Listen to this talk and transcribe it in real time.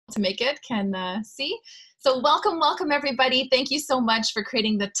to make it can see. So welcome everybody. Thank you so much for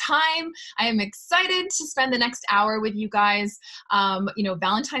creating the time. I am excited to spend the next hour with you guys.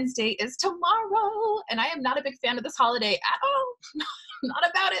 Valentine's Day is tomorrow, and I am not a big fan of this holiday at all. Not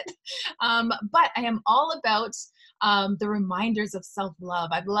about it. But I am all about the reminders of self-love.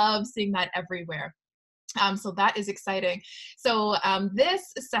 I love seeing that everywhere. So that is exciting. So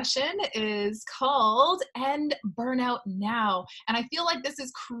this session is called End Burnout Now. And I feel like this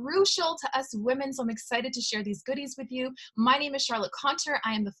is crucial to us women. So I'm excited to share these goodies with you. My name is Charlotte Conter.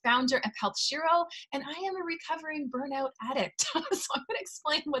 I am the founder of Health Shiro, and I am a recovering burnout addict. So I'm going to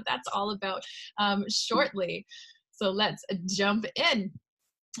explain what that's all about shortly. So let's jump in.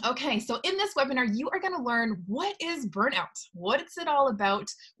 Okay, so in this webinar, you are going to learn what is burnout, what is it all about,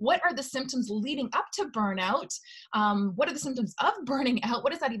 what are the symptoms leading up to burnout, what are the symptoms of burning out,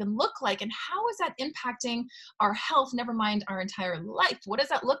 what does that even look like, and how is that impacting our health, never mind our entire life? What does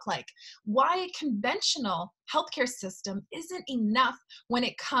that look like? Why a conventional healthcare system isn't enough when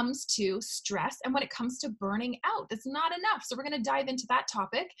it comes to stress and when it comes to burning out. It's not enough. So we're going to dive into that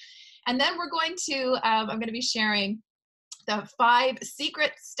topic. And then we're going to, I'm going to be sharing the 5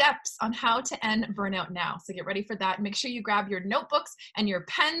 secret steps on how to end burnout now. So get ready for that. Make sure you grab your notebooks and your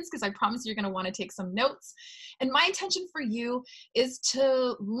pens, because I promise you're going to want to take some notes. And my intention for you is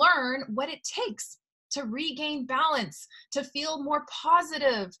to learn what it takes to regain balance, to feel more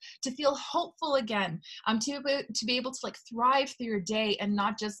positive, to feel hopeful again, to be able to like thrive through your day and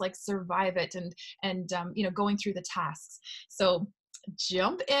not just like survive it and going through the tasks. So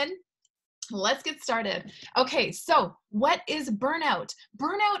jump in. Let's get started. Okay, so what is burnout?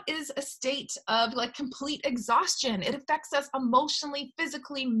 Burnout is a state of like complete exhaustion. It affects us emotionally,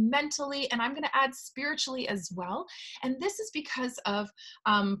 physically, mentally, and I'm going to add spiritually as well. And this is because of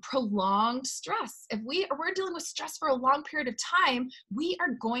prolonged stress. If we're dealing with stress for a long period of time, we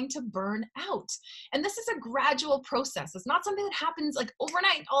are going to burn out. And this is a gradual process. It's not something that happens like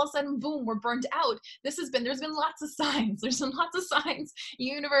overnight, all of a sudden, boom, we're burned out. There's been lots of signs. There's been lots of signs.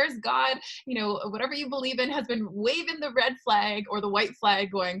 Universe, God, whatever you believe in has been waving the red flag or the white flag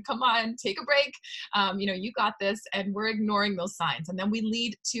going, come on, take a break. You got this. And we're ignoring those signs. And then we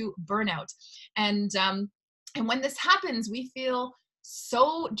lead to burnout. And when this happens, we feel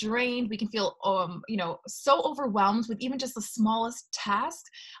so drained. We can feel, so overwhelmed with even just the smallest task.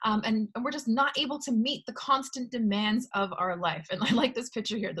 And we're just not able to meet the constant demands of our life. And I like this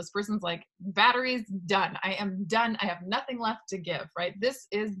picture here. This person's like, battery's done. I am done. I have nothing left to give, right? This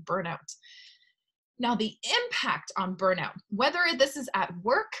is burnout. Now, the impact on burnout, whether this is at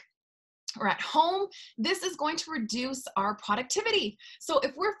work or at home, this is going to reduce our productivity. So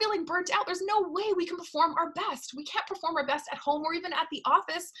if we're feeling burnt out, there's no way we can perform our best. We can't perform our best at home or even at the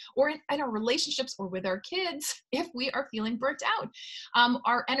office or in our relationships or with our kids if we are feeling burnt out.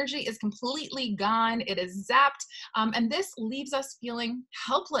 Our energy is completely gone. It is zapped. And this leaves us feeling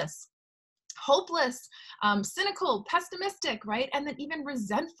helpless, hopeless, cynical, pessimistic, right? And then even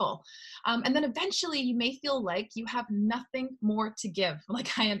resentful. And then eventually you may feel like you have nothing more to give.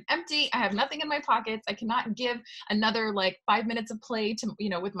 Like, I am empty. I have nothing in my pockets. I cannot give another like 5 minutes of play to,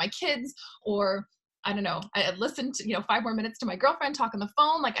 with my kids, or I don't know, I listened to, 5 more minutes to my girlfriend talk on the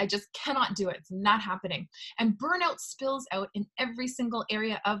phone. Like, I just cannot do it. It's not happening. And burnout spills out in every single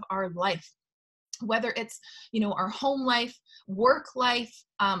area of our life. Whether it's, our home life, work life,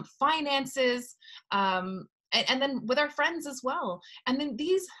 finances, and then with our friends as well. And then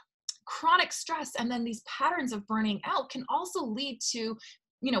these chronic stress and then these patterns of burning out can also lead to,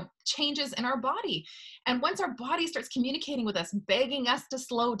 changes in our body. And once our body starts communicating with us, begging us to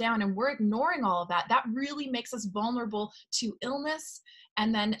slow down, and we're ignoring all of that, that really makes us vulnerable to illness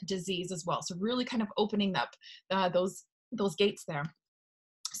and then disease as well. So really kind of opening up those gates there.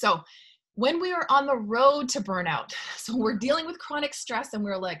 So when we are on the road to burnout, so we're dealing with chronic stress and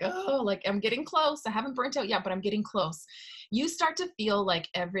we're like, oh, like I'm getting close. I haven't burnt out yet, but I'm getting close. You start to feel like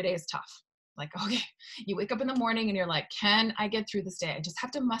every day is tough. Like, okay, you wake up in the morning and you're like, can I get through this day? I just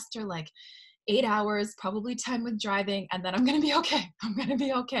have to muster like 8 hours, probably 10 with driving, and then I'm going to be okay. I'm going to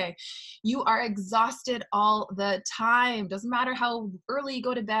be okay. You are exhausted all the time. Doesn't matter how early you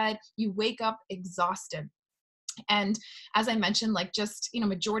go to bed, you wake up exhausted. And as I mentioned, like just,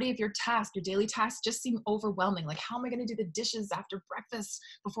 majority of your tasks, your daily tasks just seem overwhelming. Like, how am I going to do the dishes after breakfast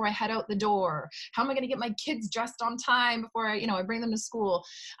before I head out the door? How am I going to get my kids dressed on time before I bring them to school?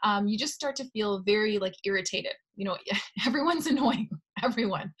 You just start to feel very like irritated. Everyone's annoying,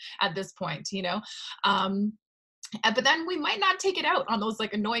 everyone at this point, But then we might not take it out on those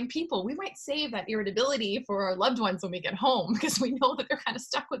like annoying people. We might save that irritability for our loved ones when we get home because we know that they're kind of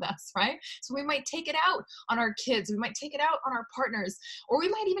stuck with us, right? So we might take it out on our kids. We might take it out on our partners, or we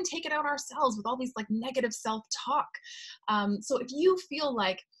might even take it out ourselves with all these like negative self-talk. So if you feel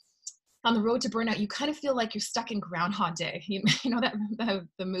like on the road to burnout, you kind of feel like you're stuck in Groundhog Day. You know that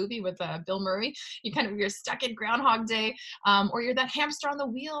the movie with Bill Murray. You're stuck in Groundhog Day, or you're that hamster on the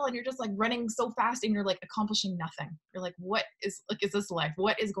wheel, and you're just like running so fast, and you're like accomplishing nothing. You're like, what is this life?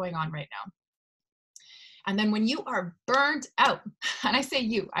 What is going on right now? And then when you are burnt out, and I say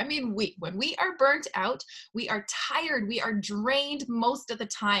you, I mean we, when we are burnt out, we are tired, we are drained most of the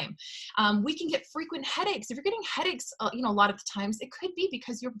time. We can get frequent headaches. If you're getting headaches, a lot of the times, it could be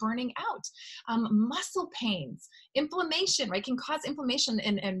because you're burning out. Muscle pains, inflammation, right, can cause inflammation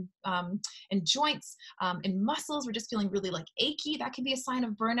in joints, in muscles. We're just feeling really like achy. That can be a sign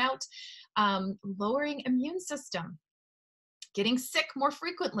of burnout. Lowering immune system, getting sick more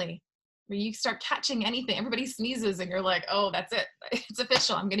frequently, where you start catching anything, everybody sneezes and you're like, oh, that's it. It's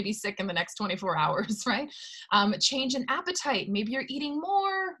official. I'm going to be sick in the next 24 hours, right? Change in appetite. Maybe you're eating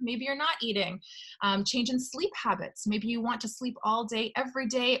more, maybe you're not eating. Change in sleep habits. Maybe you want to sleep all day, every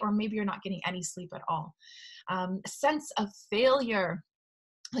day, or maybe you're not getting any sleep at all. A sense of failure.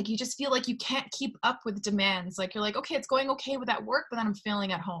 Like you just feel like you can't keep up with demands. Like you're like, okay, it's going okay with at work, but then I'm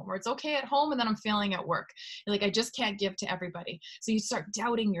failing at home. Or it's okay at home and then I'm failing at work. You're like, I just can't give to everybody. So you start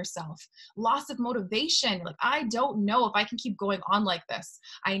doubting yourself. Loss of motivation. You're like, I don't know if I can keep going on like this.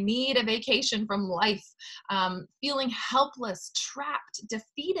 I need a vacation from life. Feeling helpless, trapped,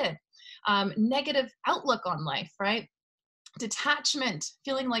 defeated. Negative outlook on life, right? Detachment,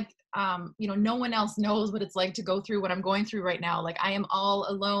 feeling like no one else knows what it's like to go through what I'm going through right now. Like I am all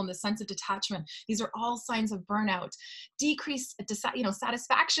alone. The sense of detachment. These are all signs of burnout. Decreased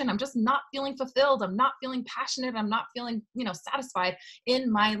satisfaction. I'm just not feeling fulfilled. I'm not feeling passionate. I'm not feeling satisfied in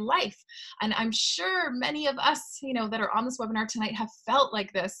my life. And I'm sure many of us that are on this webinar tonight have felt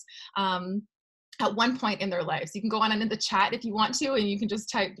like this. At one point in their lives. You can go on into the chat if you want to, and you can just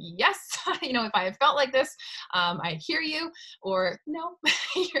type yes, if I have felt like this, I hear you, or no,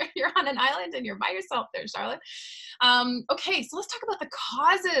 you're on an island and you're by yourself there, Charlotte. Okay, so let's talk about the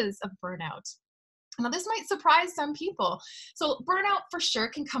causes of burnout. Now, this might surprise some people. So burnout for sure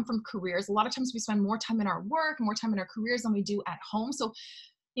can come from careers. A lot of times we spend more time in our work, more time in our careers than we do at home. So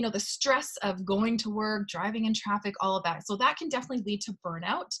the stress of going to work, driving in traffic, all of that. So that can definitely lead to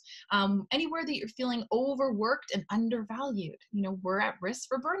burnout. Anywhere that you're feeling overworked and undervalued, we're at risk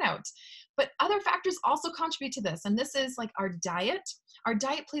for burnout. But other factors also contribute to this. And this is like our diet. Our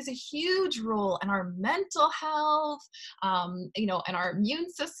diet plays a huge role in our mental health, and our immune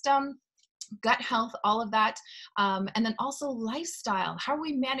system, gut health, all of that. And then also lifestyle. How are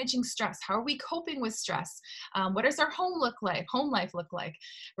we managing stress? How are we coping with stress? What does our home life look like?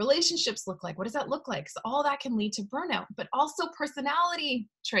 Relationships look like? What does that look like? So all that can lead to burnout, but also personality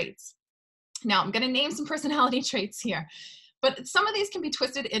traits. Now I'm going to name some personality traits here. But some of these can be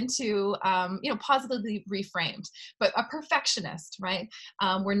twisted into, positively reframed. But a perfectionist, right?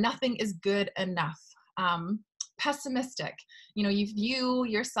 Where nothing is good enough. Pessimistic, you view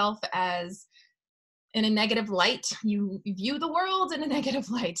yourself as in a negative light. You view the world in a negative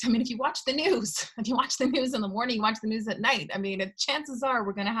light. I mean, if you watch the news in the morning, you watch the news at night, I mean, chances are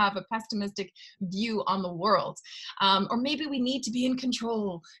we're going to have a pessimistic view on the world. Or maybe we need to be in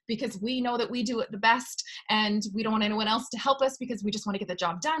control because we know that we do it the best and we don't want anyone else to help us because we just want to get the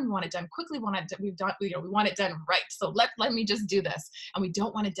job done. We want it done quickly. We want it done right. So let me just do this. And we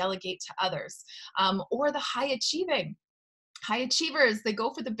don't want to delegate to others. Or the high achievers, they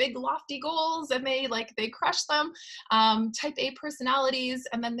go for the big lofty goals and they crush them. Type A personalities,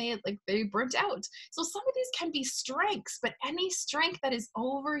 and then they burnt out. So some of these can be strengths, but any strength that is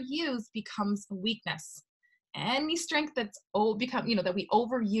overused becomes a weakness. Any strength that's that we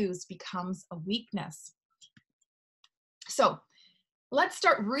overuse becomes a weakness. So let's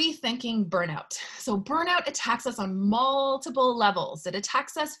start rethinking burnout. So burnout attacks us on multiple levels. It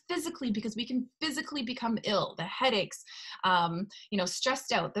attacks us physically because we can physically become ill, the headaches,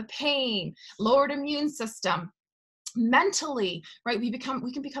 stressed out, the pain, lowered immune system. Mentally, right? We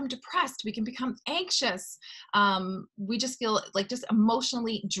can become depressed. We can become anxious. We just feel like just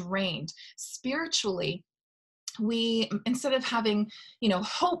emotionally drained. Spiritually, we, instead of having,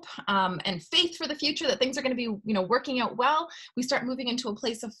 hope and faith for the future that things are going to be, working out well, we start moving into a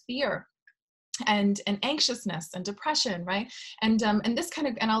place of fear and anxiousness and depression, right? And this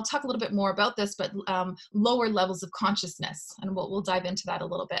and I'll talk a little bit more about this, but lower levels of consciousness, and we'll dive into that a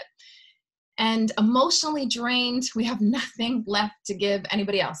little bit. and emotionally drained. We have nothing left to give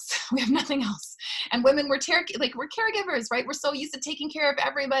anybody else. We have nothing else. And women, we're caregivers, right? We're so used to taking care of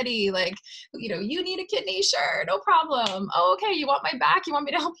everybody. Like, you need a kidney, sure, no problem. Oh, okay, you want my back? You want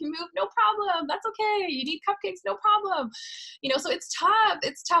me to help you move? No problem. That's okay. You need cupcakes? No problem. So it's tough.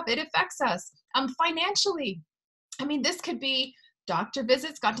 It's tough. It affects us financially. I mean, this could be doctor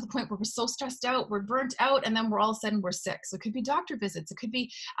visits, got to the point where we're so stressed out, we're burnt out, and then we're all of a sudden we're sick. So it could be doctor visits. It could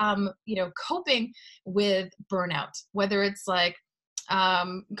be, coping with burnout, whether it's like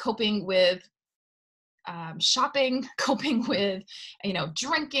coping with shopping, coping with,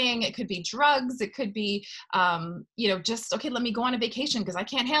 drinking. It could be drugs. It could be, just, okay, let me go on a vacation because I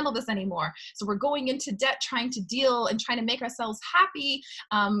can't handle this anymore. So we're going into debt, trying to deal and trying to make ourselves happy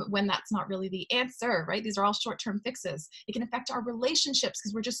when that's not really the answer, right? These are all short-term fixes. It can affect our relationships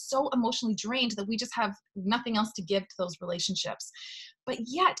because we're just so emotionally drained that we just have nothing else to give to those relationships. But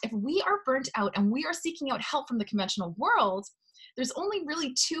yet, if we are burnt out and we are seeking out help from the conventional world, there's only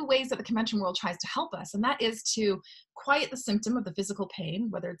really two ways that the conventional world tries to help us, and that is to quiet the symptom of the physical pain,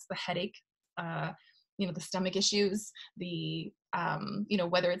 whether it's the headache, the stomach issues,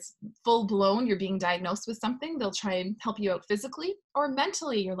 whether it's full blown, you're being diagnosed with something, they'll try and help you out physically, or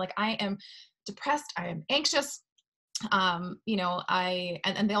mentally, you're like, I am depressed, I am anxious, and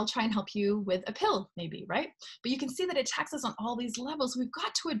they'll try and help you with a pill maybe, right? But you can see that it attacks us on all these levels. We've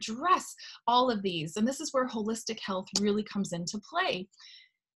got to address all of these. And this is where holistic health really comes into play.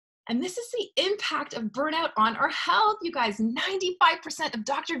 And this is the impact of burnout on our health, you guys. 95% of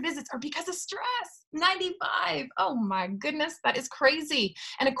doctor visits are because of stress. 95. Oh my goodness, that is crazy.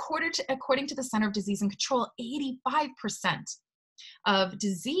 And according to the Center of Disease and Control, 85% of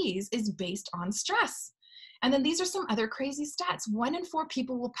disease is based on stress. And then these are some other crazy stats. 1 in 4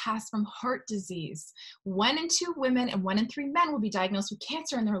 people will pass from heart disease. 1 in 2 women and 1 in 3 men will be diagnosed with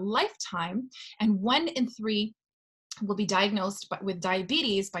cancer in their lifetime. And 1 in 3 will be diagnosed with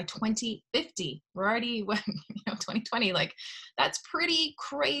diabetes by 2050. We're already, 2020, like that's pretty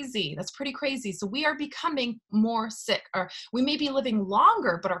crazy. That's pretty crazy. So we are becoming more sick, or we may be living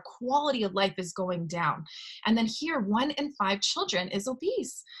longer, but our quality of life is going down. And then here, 1 in 5 children is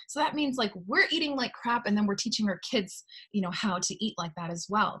obese. So that means like we're eating like crap, and then we're teaching our kids, how to eat like that as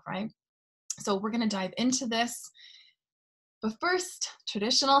well, right? So we're going to dive into this. But first,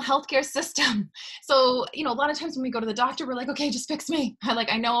 traditional healthcare system. So, a lot of times when we go to the doctor, we're like, okay, just fix me.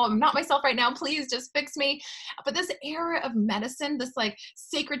 I know I'm not myself right now. Please just fix me. But this era of medicine, this like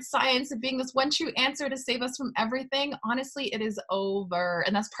sacred science of being this one true answer to save us from everything, honestly, it is over.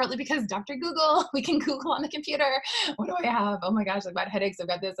 And that's partly because Dr. Google, we can Google on the computer. What do I have? Oh my gosh, I've got headaches. I've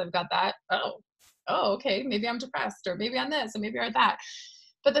got this, I've got that. Oh, okay. Maybe I'm depressed, or maybe I'm this, or maybe I'm that.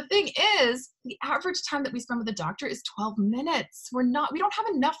 But the thing is, the average time that we spend with a doctor is 12 minutes. We don't have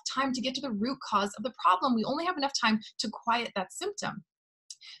enough time to get to the root cause of the problem. We only have enough time to quiet that symptom.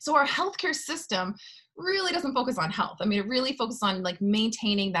 So our healthcare system really doesn't focus on health. I mean, it really focuses on like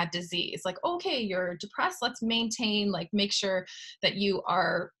maintaining that disease. Like, okay, you're depressed. Let's maintain, like, make sure that you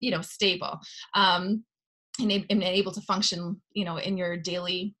are, stable. And able to function, in your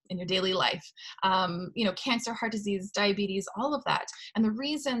daily life, cancer, heart disease, diabetes, all of that. And the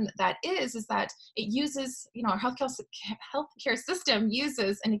reason that is that it uses, our healthcare system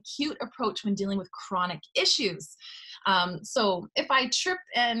uses an acute approach when dealing with chronic issues. So if I trip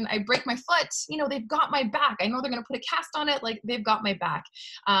and I break my foot, they've got my back. I know they're going to put a cast on it. Like, they've got my back.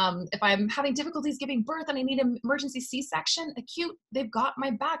 If I'm having difficulties giving birth and I need an emergency C-section, acute, they've got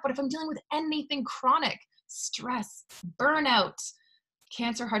my back. But if I'm dealing with anything chronic, stress, burnout,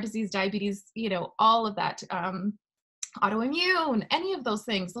 cancer, heart disease, diabetes, all of that, autoimmune, any of those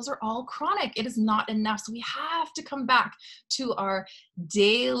things, those are all chronic. It is not enough. So we have to come back to our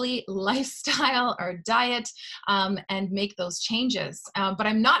daily lifestyle, our diet, and make those changes. But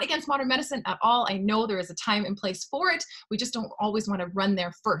I'm not against modern medicine at all. I know there is a time and place for it. We just don't always want to run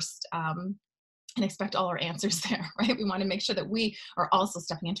there first. And expect all our answers there, right? We want to make sure that we are also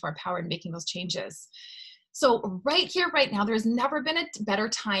stepping into our power and making those changes. So right here, right now, there's never been a better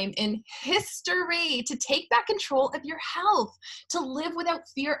time in history to take back control of your health, to live without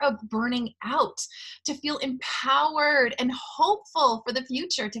fear of burning out, to feel empowered and hopeful for the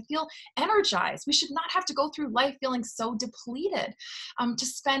future, to feel energized. We should not have to go through life feeling so depleted, to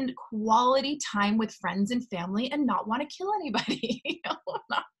spend quality time with friends and family and not want to kill anybody,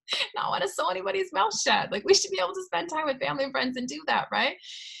 not want to sew anybody's mouth shut. Like, we should be able to spend time with family and friends and do that, right?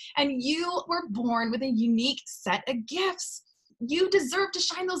 And you were born with a unique set of gifts. you deserve to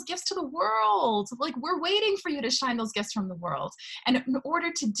shine those gifts to the world. Like, we're waiting for you to shine those gifts from the world. And in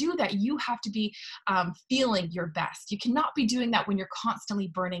order to do that, you have to be feeling your best. You cannot be doing that when you're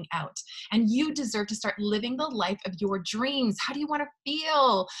constantly burning out. And you deserve to start living the life of your dreams. How do you want to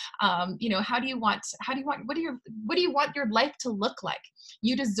feel? What do you want your life to look like?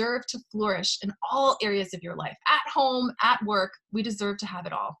 You deserve to flourish in all areas of your life, at home, at work. We deserve to have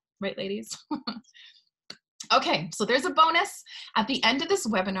it all. Right, ladies? Okay, so there's a bonus. At the end of this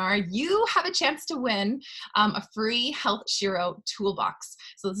webinar, you have a chance to win a free Health Shiro toolbox.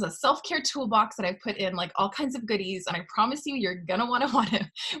 So this is a self-care toolbox that I've put in like all kinds of goodies, and I promise you, you're gonna want to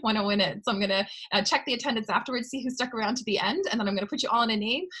win it. So I'm gonna check the attendance afterwards, see who stuck around to the end, and then I'm gonna put you all in a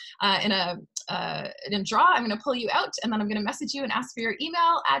name in a draw. I'm gonna pull you out, and then I'm gonna message you and ask for your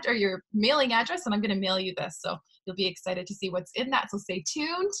email or your mailing address, and I'm gonna mail you this. So you'll be excited to see what's in that. So stay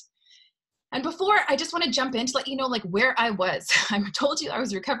tuned. And before, I just want to jump in to let you know like where I was. I told you I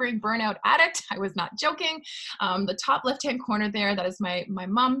was a recovering burnout addict. I was not joking. The top left-hand corner there, that is my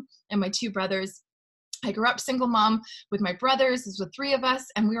mom and my two brothers. I grew up single mom with my brothers. There's the three of us,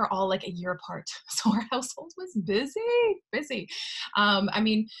 and we were all like a year apart. So our household was busy.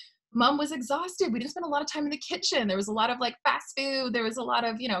 Mom was exhausted. We didn't spend a lot of time in the kitchen. There was a lot of like fast food. There was a lot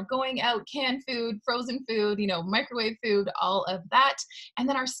of, going out, canned food, frozen food, microwave food, all of that. And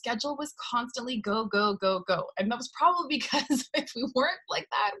then our schedule was constantly go, go, go, go. And that was probably because if we weren't like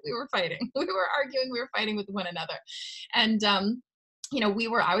that, we were fighting. We were arguing. We were fighting with one another. And,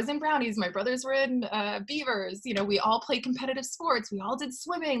 I was in brownies, my brothers were in beavers, we all played competitive sports, we all did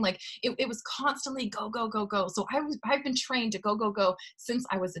swimming, like it was constantly go, go, go, go. So I've been trained to go, go, go since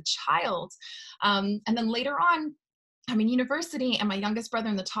I was a child. And then later on, I'm in university, and my youngest brother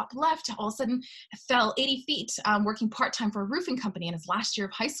in the top left all of a sudden fell 80 feet working part-time for a roofing company in his last year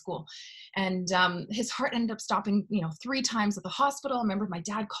of high school. And his heart ended up stopping, 3 times at the hospital. I remember my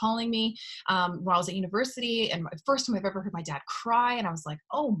dad calling me while I was at university, and the first time I've ever heard my dad cry. And I was like,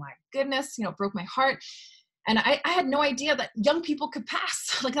 oh my goodness, it broke my heart. And I had no idea that young people could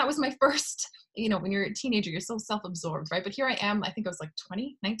pass. Like that was my first, when you're a teenager, you're so self-absorbed, right? But here I am, I think I was like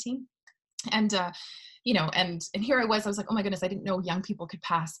 20, 19. And, and here I was like, oh my goodness, I didn't know young people could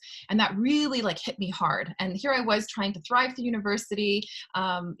pass. And that really like hit me hard. And here I was trying to thrive through university.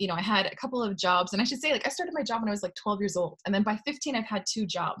 I had a couple of jobs, and I should say, like, I started my job when I was like 12 years old. And then by 15, I've had 2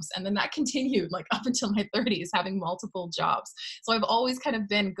 jobs. And then that continued like up until my 30s, having multiple jobs. So I've always kind of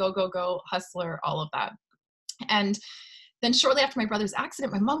been go, go, go, hustler, all of that. And then shortly after my brother's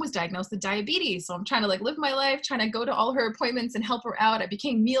accident, my mom was diagnosed with diabetes. So I'm trying to like live my life, trying to go to all her appointments and help her out. I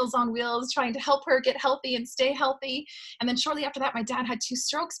became Meals on Wheels, trying to help her get healthy and stay healthy. And then shortly after that, my dad had 2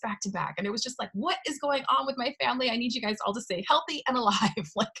 strokes back to back. And it was just like, what is going on with my family? I need you guys all to stay healthy and alive.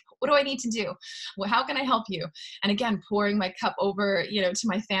 Like, what do I need to do? Well, how can I help you? And again, pouring my cup over, to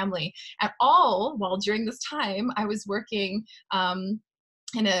my family. And all while during this time, I was working,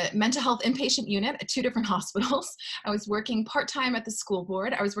 in a mental health inpatient unit at 2 different hospitals. I was working part-time at the school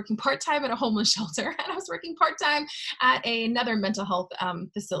board. I was working part-time at a homeless shelter, and I was working part-time at another mental health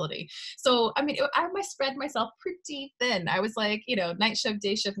facility. So, I spread myself pretty thin. I was like, night shift,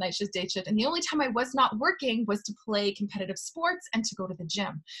 day shift, night shift, day shift. And the only time I was not working was to play competitive sports and to go to the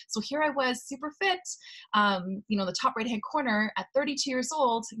gym. So here I was super fit, the top right-hand corner at 32 years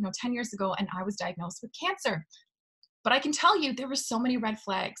old, 10 years ago, and I was diagnosed with cancer. But I can tell you, there were so many red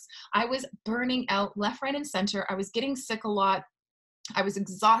flags. I was burning out left, right, and center. I was getting sick a lot. I was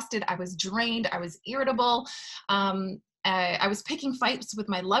exhausted. I was drained. I was irritable. I was picking fights with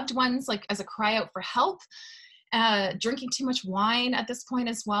my loved ones, like as a cry out for help. Drinking too much wine at this point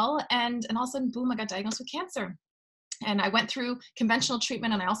as well. And all of a sudden, boom, I got diagnosed with cancer. And I went through conventional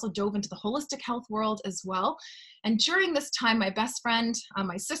treatment, and I also dove into the holistic health world as well. And during this time, my best friend,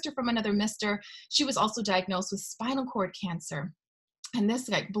 my sister from another mister, she was also diagnosed with spinal cord cancer. And this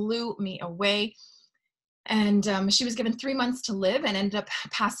like blew me away. And she was given 3 months to live and ended up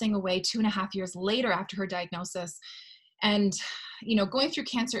passing away 2.5 years later after her diagnosis. And, going through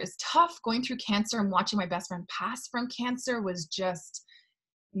cancer is tough. Going through cancer and watching my best friend pass from cancer was just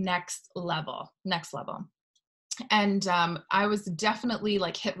next level. And I was definitely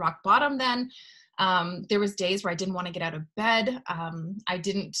like hit rock bottom then. There was days where I didn't want to get out of bed. I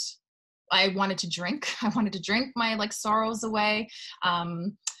wanted to drink. I wanted to drink my like sorrows away.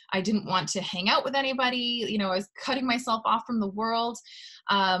 I didn't want to hang out with anybody. I was cutting myself off from the world.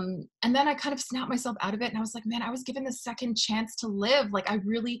 And then I kind of snapped myself out of it. And I was like, man, I was given the second chance to live. Like, I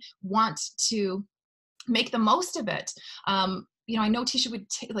really want to make the most of it. I know Tisha would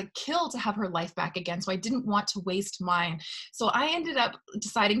like kill to have her life back again. So I didn't want to waste mine. So I ended up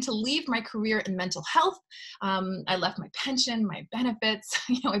deciding to leave my career in mental health. I left my pension, my benefits,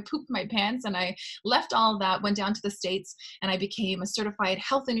 I pooped my pants and I left all of that, went down to the States, and I became a certified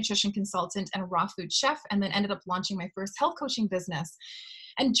health and nutrition consultant and a raw food chef, and then ended up launching my first health coaching business.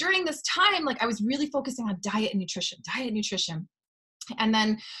 And during this time, like I was really focusing on diet and nutrition. And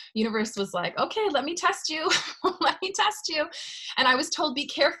then universe was like, okay, let me test you. Let me test you. And I was told, be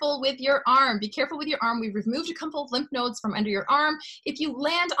careful with your arm. Be careful with your arm. We removed a couple of lymph nodes from under your arm. If you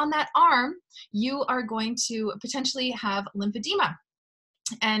land on that arm, you are going to potentially have lymphedema.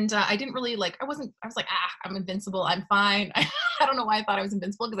 And I didn't really I was like, I'm invincible. I'm fine. I don't know why I thought I was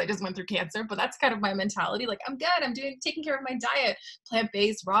invincible, because I just went through cancer, but that's kind of my mentality. Like, I'm good. I'm taking care of my diet,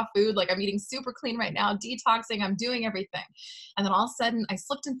 plant-based, raw food. Like, I'm eating super clean right now, detoxing. I'm doing everything. And then all of a sudden I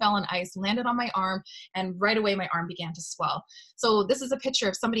slipped and fell on ice, landed on my arm, and right away my arm began to swell. So this is a picture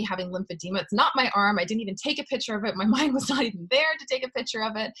of somebody having lymphedema. It's not my arm. I didn't even take a picture of it. My mind was not even there to take a picture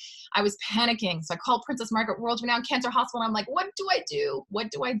of it. I was panicking. So I called Princess Margaret World-Renowned Cancer Hospital. And I'm like, what do I do?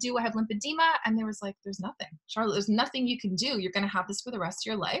 What do I do? I have lymphedema. And they was like, there's nothing. Charlotte, there's nothing you can do. You're going to have this for the rest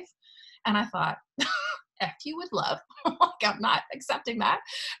of your life. And I thought, F you with love. Like, I'm not accepting that.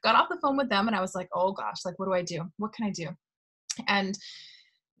 Got off the phone with them and I was like, oh gosh, like, what do I do? What can I do? And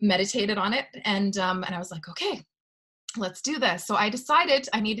meditated on it. And I was like, okay, let's do this. So I decided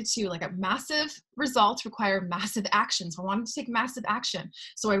I needed to, like, a massive results require massive action. So I wanted to take massive action.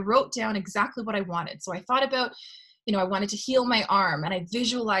 So I wrote down exactly what I wanted. So I thought about, I wanted to heal my arm, and I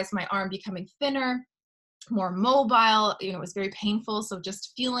visualized my arm becoming thinner, more mobile. It was very painful. So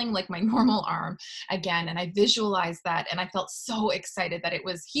just feeling like my normal arm again. And I visualized that, and I felt so excited that it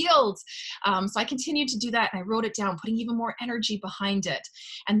was healed. So I continued to do that, and I wrote it down, putting even more energy behind it.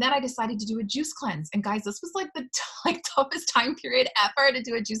 And then I decided to do a juice cleanse. And guys, this was like the toughest time period ever to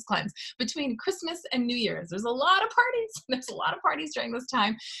do a juice cleanse, between Christmas and New Year's. There's a lot of parties. There's a lot of parties during this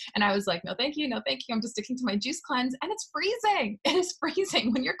time. And I was like, no, thank you. No, thank you. I'm just sticking to my juice cleanse. And it's freezing. It is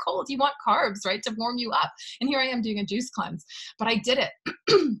freezing. When you're cold, you want carbs, right, to warm you up. And here I am doing a juice cleanse, but I did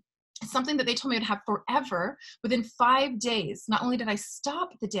it. Something that they told me would have forever. Within 5 days, not only did I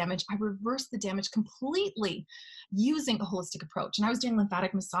stop the damage, I reversed the damage completely using a holistic approach. And I was doing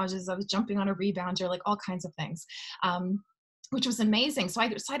lymphatic massages. I was jumping on a rebounder, like all kinds of things. Which was amazing. So I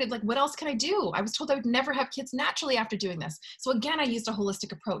decided, like, what else can I do? I was told I would never have kids naturally after doing this. So again, I used a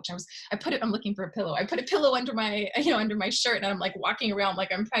holistic approach. I'm looking for a pillow. I put a pillow under my, under my shirt, and I'm like walking around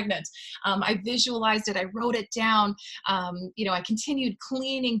like I'm pregnant. I visualized it. I wrote it down. I continued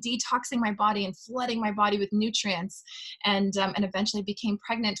cleaning, detoxing my body and flooding my body with nutrients, and eventually became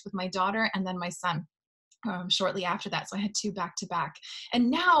pregnant with my daughter and then my son. Shortly after that. So I had 2 back to back.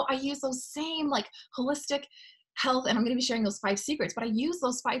 And now I use those same like holistic health, and I'm going to be sharing those 5 secrets, but I use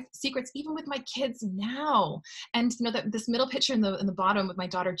those 5 secrets even with my kids now. And that this middle picture in the bottom with my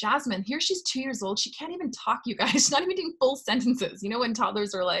daughter Jasmine, here she's 2 years old. She can't even talk, you guys. She's not even doing full sentences. When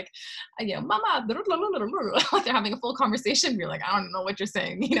toddlers are like, mama, like they're having a full conversation. You're like, I don't know what you're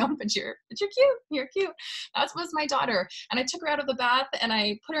saying, but you're cute. You're cute. That was my daughter. And I took her out of the bath and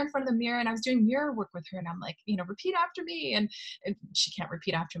I put her in front of the mirror, and I was doing mirror work with her, and I'm like, repeat after me. And she can't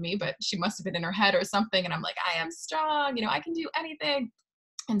repeat after me, but she must have been in her head or something. And I'm like, I am strong, I can do anything,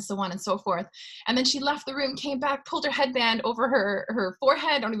 and so on and so forth. And then she left the room, came back, pulled her headband over her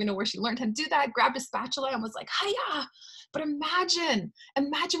forehead. I don't even know where she learned how to do that. Grabbed a spatula and was like, hiya. But imagine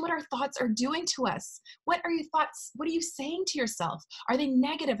what our thoughts are doing to us. What are your thoughts? What are you saying to yourself? Are they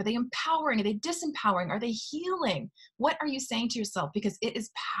negative? Are they empowering? Are they disempowering? Are they healing? What are you saying to yourself? Because it is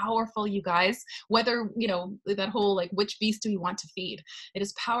powerful, you guys. Whether, that whole, like, which beast do you want to feed? It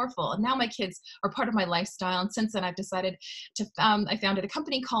is powerful. And now my kids are part of my lifestyle. And since then I've decided to, I founded a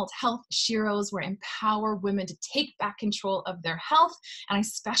company called Health Sheroes, where I empower women to take back control of their health. And I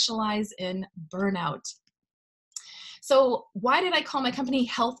specialize in burnout. So why did I call my company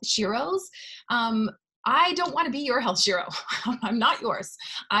Health Sheroes? I don't want to be your health shero. I'm not yours.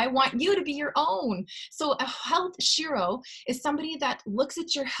 I want you to be your own. So a health shero is somebody that looks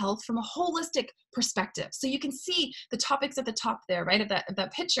at your health from a holistic perspective. So you can see the topics at the top there, right? Of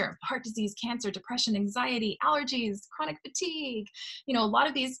that picture: heart disease, cancer, depression, anxiety, allergies, chronic fatigue. A lot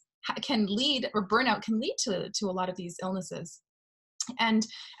of these can lead, or burnout can lead to a lot of these illnesses. And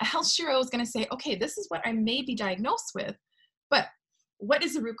a health shero is going to say, okay, this is what I may be diagnosed with, but what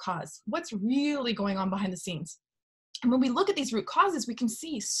is the root cause? What's really going on behind the scenes? And when we look at these root causes, we can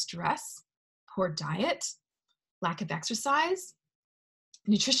see stress, poor diet, lack of exercise,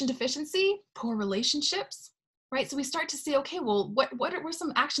 nutrition deficiency, poor relationships, right? So we start to say, okay, well, what are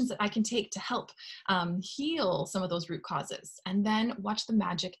some actions that I can take to help heal some of those root causes? And then watch the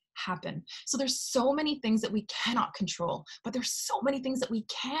magic happen. So there's so many things that we cannot control, but there's so many things that we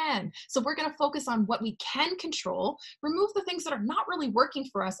can. So we're going to focus on what we can control, remove the things that are not really working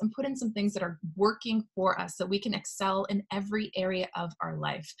for us, and put in some things that are working for us so we can excel in every area of our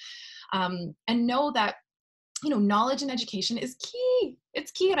life. And know that knowledge and education is key.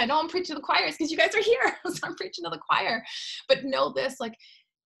 It's key. And I know I'm preaching to the choirs because you guys are here. So I'm preaching to the choir. But know this,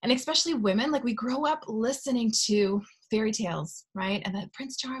 and especially women, we grow up listening to fairy tales, right? And that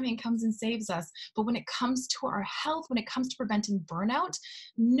Prince Charming comes and saves us. But when it comes to our health, when it comes to preventing burnout,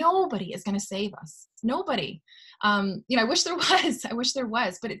 nobody is going to save us. Nobody. I wish there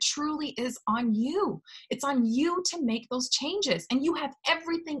was, but it truly is on you. It's on you to make those changes. And you have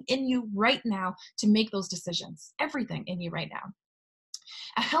everything in you right now to make those decisions. Everything in you right now.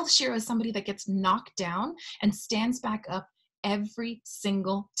 A health shiro is somebody that gets knocked down and stands back up every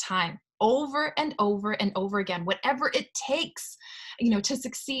single time, over and over and over again, whatever it takes, to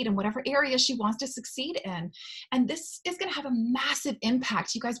succeed in whatever area she wants to succeed in. And this is going to have a massive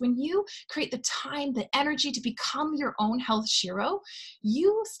impact. You guys, when you create the time, the energy to become your own health shiro,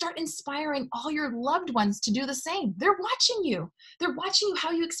 you start inspiring all your loved ones to do the same. They're watching you. They're watching you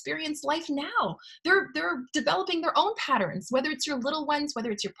how you experience life now. They're developing their own patterns, whether it's your little ones, whether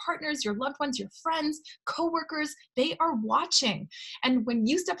it's your partners, your loved ones, your friends, coworkers, they are watching. And when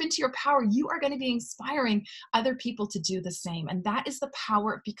you step into your power, you are going to be inspiring other people to do the same. And that is the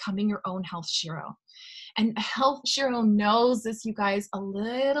power of becoming your own health shiro. And a health shiro knows this, you guys, a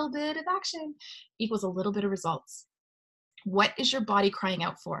little bit of action equals a little bit of results. What is your body crying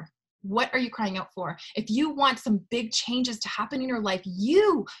out for? What are you crying out for? If you want some big changes to happen in your life,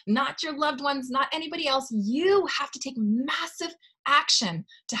 you, not your loved ones, not anybody else, you have to take massive action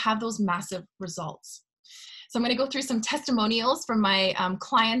to have those massive results. So I'm going to go through some testimonials from my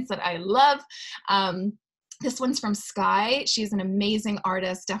clients that I love. This one's from Sky. She's an amazing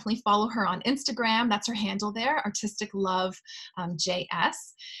artist. Definitely follow her on Instagram. That's her handle there, Artistic Love JS.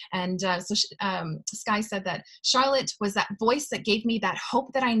 And Sky said that Charlotte was that voice that gave me that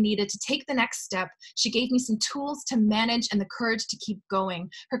hope that I needed to take the next step. She gave me some tools to manage and the courage to keep going.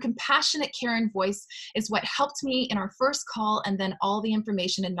 Her compassionate, caring voice is what helped me in our first call and then all the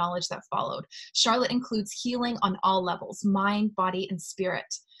information and knowledge that followed. Charlotte includes healing on all levels, mind, body, and spirit.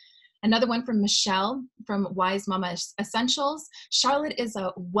 Another one from Michelle from Wise Mama Essentials. Charlotte is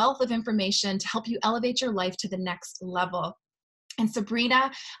a wealth of information to help you elevate your life to the next level. And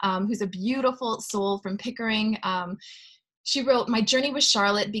Sabrina, who's a beautiful soul from Pickering, she wrote, my journey with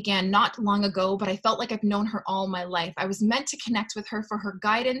Charlotte began not long ago, but I felt like I've known her all my life. I was meant to connect with her for her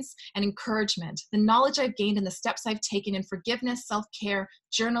guidance and encouragement. The knowledge I've gained and the steps I've taken in forgiveness, self-care,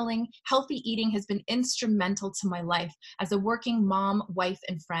 journaling, healthy eating has been instrumental to my life as a working mom, wife,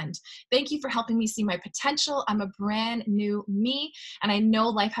 and friend. Thank you for helping me see my potential. I'm a brand new me, and I know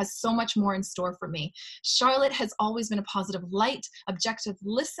life has so much more in store for me. Charlotte has always been a positive light, objective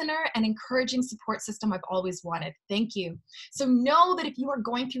listener, and encouraging support system I've always wanted. Thank you. So know that if you are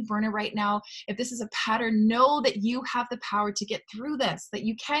going through burnout right now, if this is a pattern, know that you have the power to get through this, that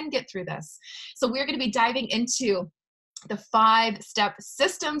you can get through this. So we're going to be diving into the 5-step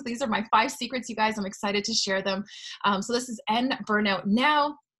systems. These are my 5 secrets, you guys. I'm excited to share them. So this is End Burnout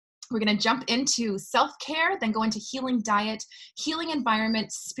Now. We're going to jump into self-care, then go into healing diet, healing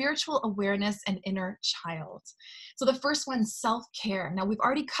environment, spiritual awareness, and inner child. So the first one, self-care. Now, we've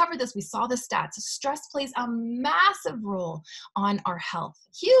already covered this. We saw the stats. Stress plays a massive role on our health.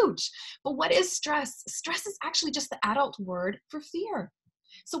 Huge. But what is stress? Stress is actually just the adult word for fear.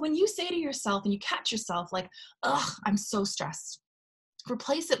 So when you say to yourself and you catch yourself like, ugh, I'm so stressed,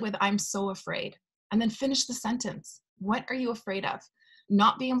 replace it with, I'm so afraid. And then finish the sentence. What are you afraid of?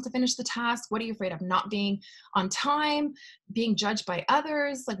 Not being able to finish the task? What are you afraid of? Not being on time, being judged by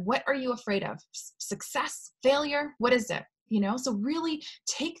others? What are you afraid of? Success, failure? What is it? So really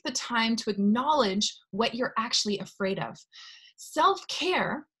take the time to acknowledge what you're actually afraid of.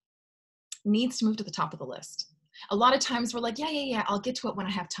 Self-care needs to move to the top of the list. A lot of times we're like, yeah, I'll get to it when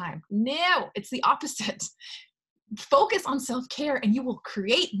I have time. No, it's the opposite. Focus on self-care and you will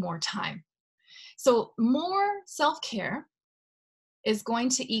create more time. So more self-care is going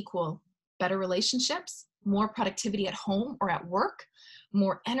to equal better relationships, more productivity at home or at work,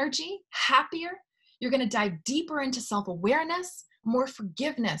 more energy, happier. You're going to dive deeper into self-awareness, more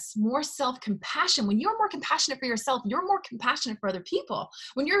forgiveness, more self-compassion. When you're more compassionate for yourself, you're more compassionate for other people.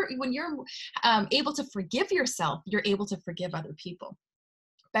 When you're able to forgive yourself, you're able to forgive other people.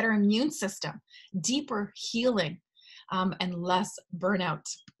 Better immune system, deeper healing, and less burnout.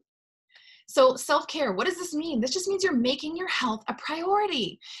 So self-care, what does this mean? This just means you're making your health a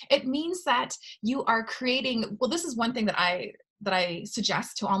priority. It means that you are creating, well, this is one thing that I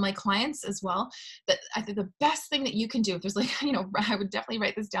suggest to all my clients as well, that I think the best thing that you can do, if there's like, I would definitely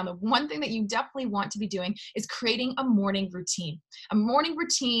write this down. The one thing that you definitely want to be doing is creating a morning routine. A morning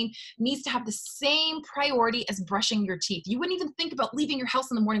routine needs to have the same priority as brushing your teeth. You wouldn't even think about leaving your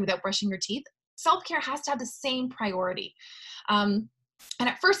house in the morning without brushing your teeth. Self-care has to have the same priority. And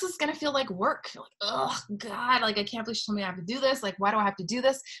at first it's going to feel like work. You're like, oh God, like I can't believe she told me I have to do this. Like, why do I have to do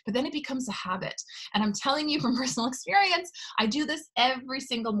this? But then it becomes a habit. And I'm telling you from personal experience, I do this every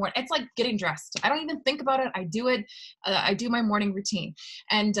single morning. It's like getting dressed. I don't even think about it. I do it. I do my morning routine.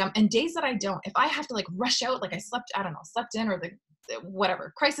 And days that I don't, if I have to like rush out, like I slept in, or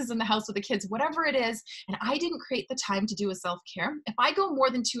whatever, crisis in the house with the kids, whatever it is, and I didn't create the time to do a self-care, if I go more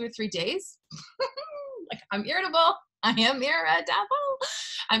than 2 or 3 days, like I'm irritable. I am irritable.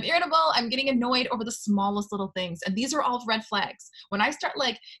 I'm irritable. I'm getting annoyed over the smallest little things. And these are all red flags. When I start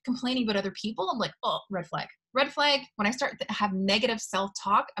like complaining about other people, I'm like, oh, red flag. Red flag. When I start to have negative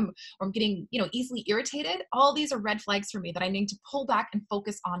self-talk, or I'm getting, easily irritated, all these are red flags for me that I need to pull back and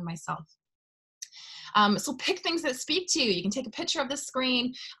focus on myself. So pick things that speak to you. You can take a picture of the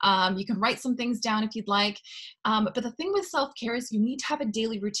screen. You can write some things down if you'd like. But the thing with self-care is you need to have a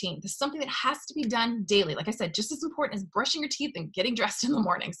daily routine. This is something that has to be done daily. Like I said, just as important as brushing your teeth and getting dressed in the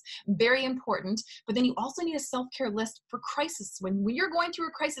mornings. Very important. But then you also need a self-care list for crisis. When you're going through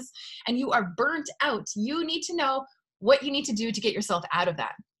a crisis and you are burnt out, you need to know what you need to do to get yourself out of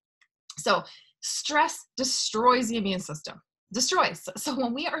that. So stress destroys the immune system. Destroys. So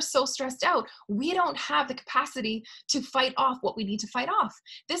when we are so stressed out, we don't have the capacity to fight off what we need to fight off.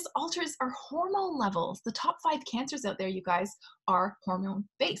 This alters our hormone levels. The top 5 cancers out there, you guys, are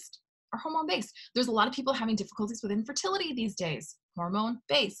hormone-based. There's a lot of people having difficulties with infertility these days,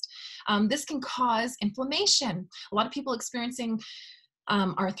 hormone-based. This can cause inflammation. A lot of people experiencing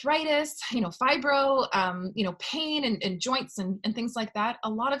arthritis, fibro, pain and joints and things like that. A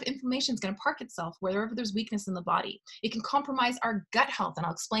lot of inflammation is going to park itself wherever there's weakness in the body. It can compromise our gut health, and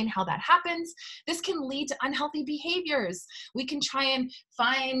I'll explain how that happens. This can lead to unhealthy behaviors. We can try and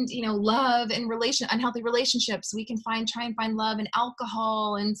find, love in unhealthy relationships. We can try and find love in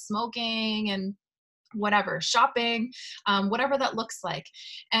alcohol and smoking and whatever, shopping, whatever that looks like.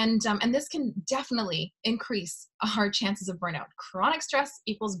 And this can definitely increase our chances of burnout. Chronic stress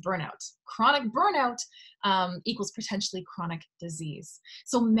equals burnout. Chronic burnout equals potentially chronic disease.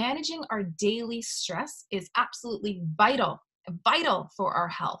 So managing our daily stress is absolutely vital for our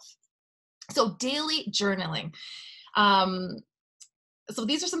health. So daily journaling. So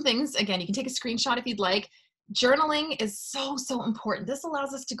these are some things, again, you can take a screenshot if you'd like. Journaling is so, so important. This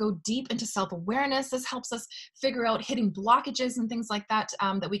allows us to go deep into self-awareness. This helps us figure out hidden blockages and things like that,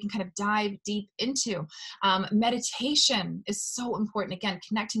 that we can kind of dive deep into. Meditation is so important. Again,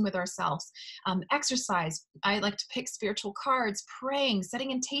 connecting with ourselves. Exercise. I like to pick spiritual cards, praying,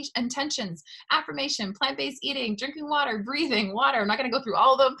 setting intentions, affirmation, plant-based eating, drinking water, breathing water. I'm not going to go through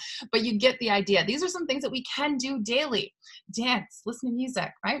all of them, but you get the idea. These are some things that we can do daily. Dance, listen to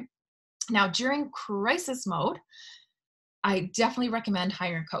music, right? Now, during crisis mode, I definitely recommend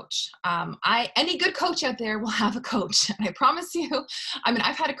hiring a coach. Any good coach out there will have a coach. And I promise you,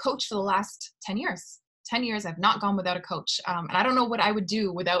 I've had a coach for the last 10 years. 10 years, I've not gone without a coach. And I don't know what I would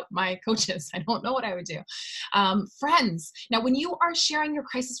do without my coaches. I don't know what I would do. Friends. Now, when you are sharing your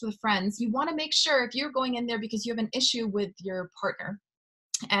crisis with friends, you want to make sure, if you're going in there because you have an issue with your partner,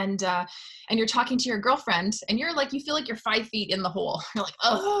 and you're talking to your girlfriend and you're like, you feel like you're 5 feet in the hole. You're like,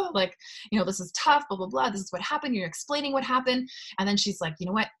 oh, like, this is tough, blah, blah, blah. This is what happened. You're explaining what happened. And then she's like, you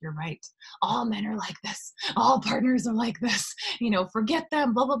know what? You're right. All men are like this. All partners are like this, forget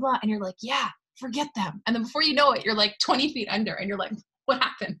them, blah, blah, blah. And you're like, yeah, forget them. And then before you know it, you're like 20 feet under and you're like, what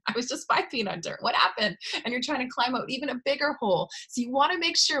happened? I was just 5 feet under. What happened? And you're trying to climb out even a bigger hole. So you want to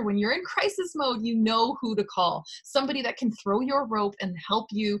make sure when you're in crisis mode, you know who to call. Somebody that can throw your rope and help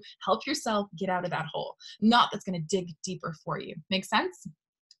yourself get out of that hole. Not that's going to dig deeper for you. Make sense?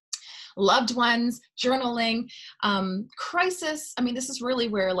 Loved ones, journaling, crisis. This is really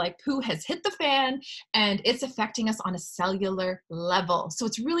where like poo has hit the fan and it's affecting us on a cellular level. So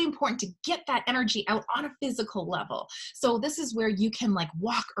it's really important to get that energy out on a physical level. So this is where you can like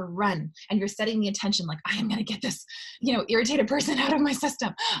walk or run and you're setting the intention like, I am going to get this, irritated person out of my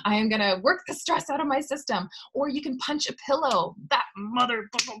system. I am going to work the stress out of my system. Or you can punch a pillow, that mother,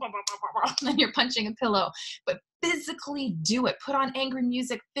 and you're punching a pillow. But physically do it. Put on angry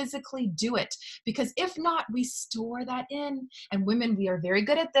music, physically do it. Because if not, we store that in. And women, we are very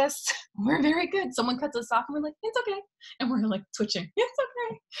good at this. We're very good. Someone cuts us off and we're like, it's okay. And we're like twitching. It's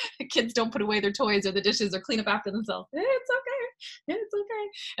okay. The kids don't put away their toys or the dishes or clean up after themselves. It's okay. It's okay.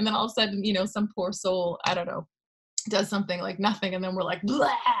 And then all of a sudden, some poor soul, I don't know, does something like nothing, and then we're like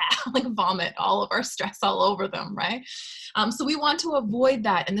blah, like vomit all of our stress all over them, right? So we want to avoid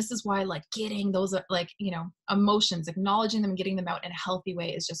that, and this is why like getting those emotions, acknowledging them, getting them out in a healthy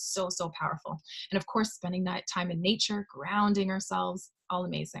way is just so powerful. And of course, spending that time in nature, grounding ourselves, all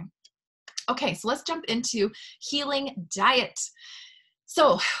amazing. Okay, so let's jump into healing diet.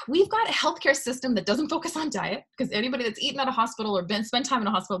 So we've got a healthcare system that doesn't focus on diet, because anybody that's eaten at a hospital or spent time in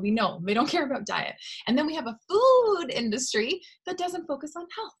a hospital, we know they don't care about diet. And then we have a food industry that doesn't focus on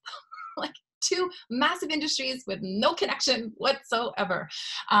health. Like two massive industries with no connection whatsoever.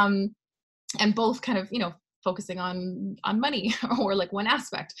 And both kind of, focusing on money or like one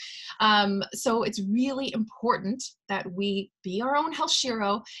aspect. So it's really important that we be our own health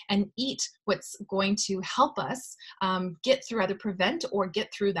shiro and eat what's going to help us get through, either prevent or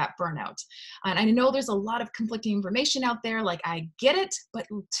get through that burnout. And I know there's a lot of conflicting information out there. Like, I get it, but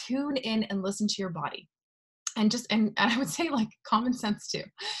tune in and listen to your body. And I would say like common sense too.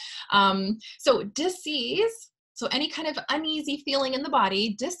 So dis-ease, so any kind of uneasy feeling in the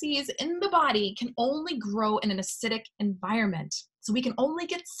body, dis-ease in the body can only grow in an acidic environment. So we can only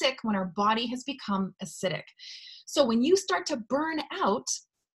get sick when our body has become acidic. So when you start to burn out,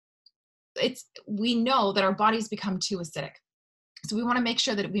 we know that our bodies become too acidic. So we want to make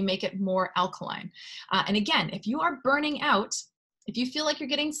sure that we make it more alkaline. And again, if you are burning out, if you feel like you're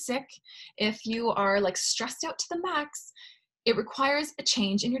getting sick, if you are like stressed out to the max, it requires a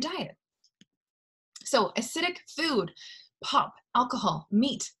change in your diet. So acidic food, pop, alcohol,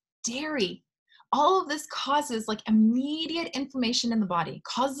 meat, dairy, all of this causes like immediate inflammation in the body,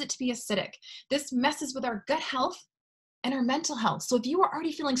 causes it to be acidic. This messes with our gut health and our mental health. So if you are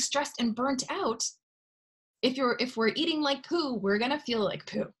already feeling stressed and burnt out, if we're eating like poo, we're gonna feel like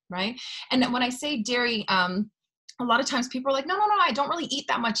poo, right? And when I say dairy, a lot of times people are like, no, I don't really eat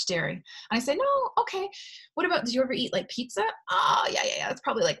that much dairy. And I say, no, okay. What about, did you ever eat like pizza? Yeah. That's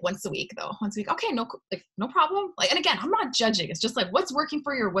probably like once a week though. Once a week. Okay, no problem. Like, and again, I'm not judging. It's just like what's working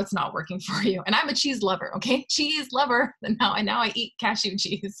for you or what's not working for you. And I'm a cheese lover, okay? Cheese lover. And now I eat cashew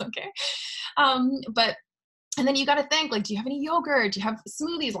cheese, okay? And then you got to think, like, do you have any yogurt? Do you have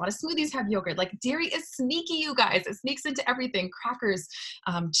smoothies? A lot of smoothies have yogurt. Like, dairy is sneaky, you guys. It sneaks into everything. Crackers,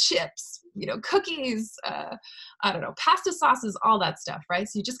 chips, cookies, I don't know, pasta sauces, all that stuff, right?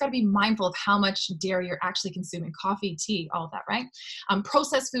 So you just got to be mindful of how much dairy you're actually consuming. Coffee, tea, all of that, right?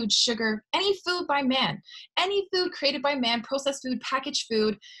 Processed food, sugar, any food by man, any food created by man, processed food, packaged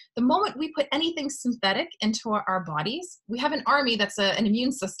food. The moment we put anything synthetic into our bodies, we have an army that's an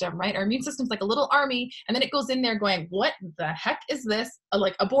immune system, right? Our immune system's like a little army, and then it goes in there going, what the heck is this?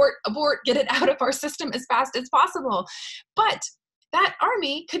 Like, abort, get it out of our system as fast as possible. But that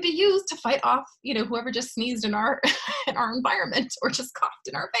army could be used to fight off, whoever just sneezed in our in our environment or just coughed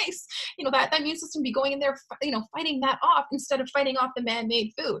in our face. That immune system be going in there, fighting that off instead of fighting off the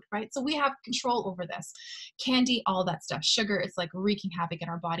man-made food, right? So we have control over this. Candy, all that stuff. Sugar, it's like wreaking havoc in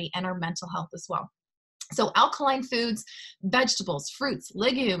our body and our mental health as well. So alkaline foods, vegetables, fruits,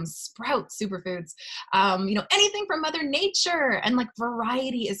 legumes, sprouts, superfoods, anything from Mother Nature, and like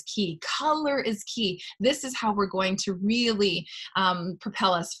variety is key. Color is key. This is how we're going to really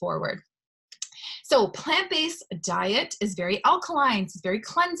propel us forward. So plant-based diet is very alkaline, it's very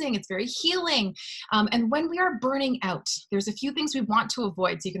cleansing, it's very healing. And when we are burning out, there's a few things we want to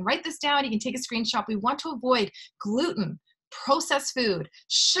avoid. So you can write this down, you can take a screenshot. We want to avoid gluten, processed food,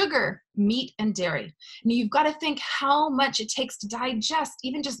 sugar, meat, and dairy. Now you've got to think how much it takes to digest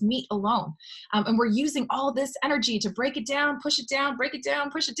even just meat alone. And we're using all this energy to break it down, push it down, break it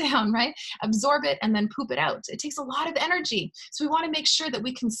down, push it down, right? Absorb it and then poop it out. It takes a lot of energy. So we want to make sure that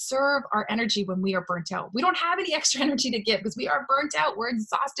we conserve our energy when we are burnt out. We don't have any extra energy to give because we are burnt out, we're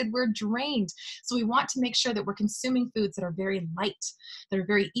exhausted, we're drained. So we want to make sure that we're consuming foods that are very light, that are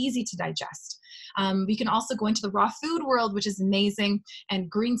very easy to digest. We can also go into the raw food world, which is amazing, and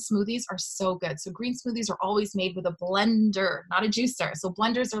green smoothies are so good. So green smoothies are always made with a blender, not a juicer. So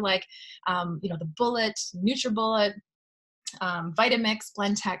blenders are like, the Bullet, NutriBullet, Vitamix,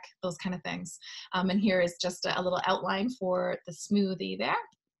 Blendtec, those kind of things. And here is just a little outline for the smoothie there.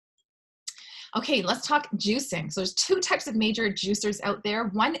 Okay, let's talk juicing. So there's two types of major juicers out there.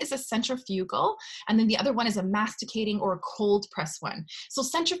 One is a centrifugal, and then the other one is a masticating or a cold press one. So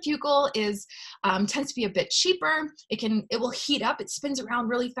centrifugal is tends to be a bit cheaper. It will heat up. It spins around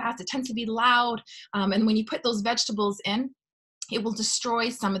really fast. It tends to be loud, and when you put those vegetables in, it will destroy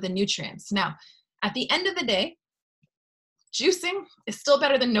some of the nutrients. Now, at the end of the day, juicing is still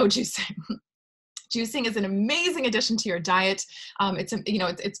better than no juicing. Juicing is an amazing addition to your diet.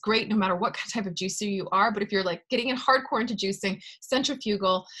 It's great no matter what type of juicer you are, but if you're like getting in hardcore into juicing,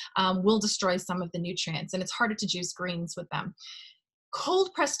 centrifugal will destroy some of the nutrients, and it's harder to juice greens with them.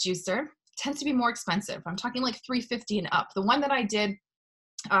 Cold press juicer tends to be more expensive. I'm talking like $350 and up. The one that I did,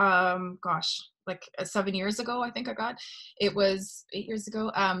 like 7 years ago, I think I got, it was 8 years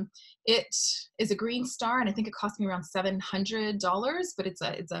ago. It is a Green Star, and I think it cost me around $700, but it's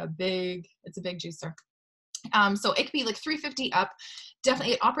a big juicer. So it could be like $350 up.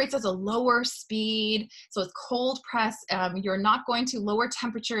 Definitely, it operates as a lower speed. So it's cold press. You're not going to lower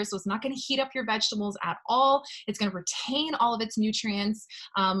temperatures. So it's not going to heat up your vegetables at all. It's going to retain all of its nutrients.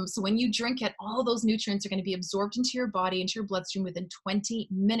 So when you drink it, all those nutrients are going to be absorbed into your body, into your bloodstream within 20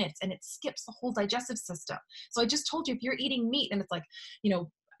 minutes. And it skips the whole digestive system. So I just told you, if you're eating meat and it's like,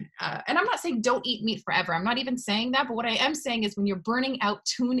 and I'm not saying don't eat meat forever. I'm not even saying that. But what I am saying is when you're burning out,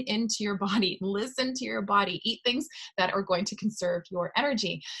 tune into your body, listen to your body, eat things that are going to conserve your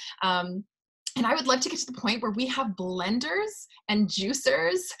energy. And I would love to get to the point where we have blenders and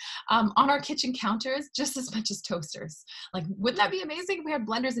juicers on our kitchen counters just as much as toasters. Like, wouldn't that be amazing if we had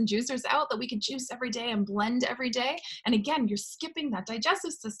blenders and juicers out that we could juice every day and blend every day? And again, you're skipping that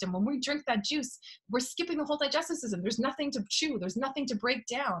digestive system. When we drink that juice, we're skipping the whole digestive system. There's nothing to chew. There's nothing to break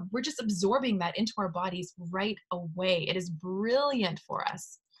down. We're just absorbing that into our bodies right away. It is brilliant for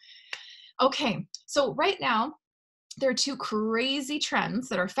us. Okay, so right now, there are two crazy trends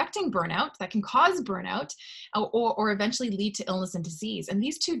that are affecting burnout, that can cause burnout, or eventually lead to illness and disease. And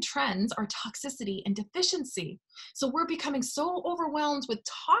these two trends are toxicity and deficiency. So we're becoming so overwhelmed with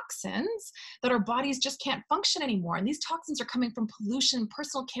toxins that our bodies just can't function anymore. And these toxins are coming from pollution,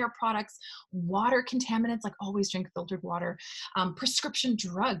 personal care products, water contaminants, like always drink filtered water, prescription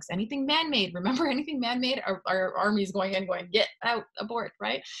drugs, anything man-made. Remember, anything man-made, our army's going in, going, get out, abort,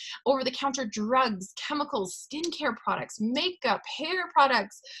 right? Over-the-counter drugs, chemicals, skincare products, makeup, hair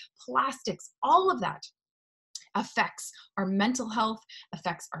products, plastics, all of that affects our mental health,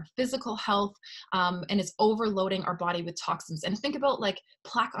 affects our physical health, and is overloading our body with toxins. And think about like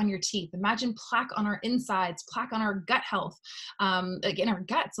plaque on your teeth. Imagine plaque on our insides, plaque on our gut health, like in our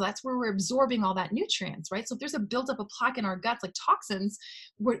gut. So that's where we're absorbing all that nutrients, right? So if there's a buildup of plaque in our guts, like toxins,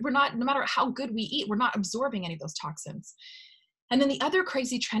 we're not, no matter how good we eat, we're not absorbing any of those toxins. And then the other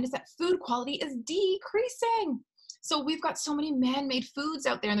crazy trend is that food quality is decreasing. So we've got so many man-made foods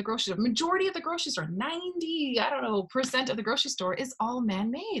out there in the grocery store. Majority of the grocery store, 90% of the grocery store is all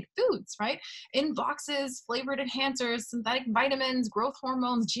man-made foods, right? In boxes, flavored enhancers, synthetic vitamins, growth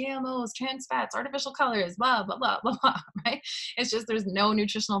hormones, GMOs, trans fats, artificial colors, blah, blah, blah, blah, blah, right? It's just, there's no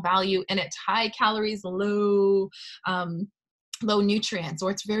nutritional value in it. High calories, low nutrients,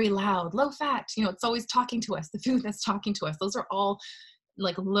 or it's very loud, low fat. It's always talking to us, the food that's talking to us. Those are all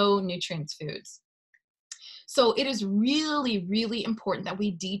like low nutrients foods. So it is really, really important that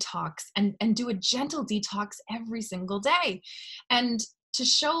we detox and do a gentle detox every single day. And to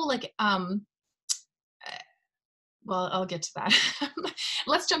show like, well, I'll get to that.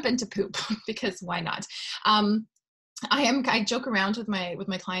 Let's jump into poop, because why not? I joke around with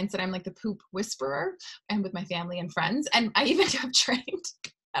my clients that I'm like the poop whisperer, and with my family and friends. And I even have trained,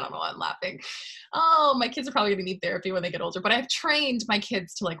 I don't know why I'm laughing. Oh, my kids are probably going to need therapy when they get older, but I've trained my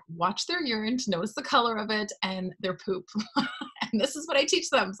kids to like watch their urine, to notice the color of it and their poop. And this is what I teach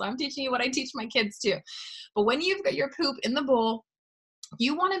them. So I'm teaching you what I teach my kids too. But when you've got your poop in the bowl,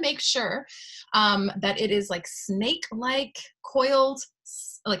 you want to make sure that it is like snake-like coiled,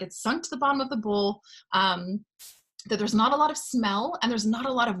 like it's sunk to the bottom of the bowl, that there's not a lot of smell and there's not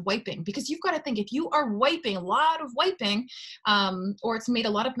a lot of wiping. Because you've got to think, if you are wiping, a lot of wiping, or it's made a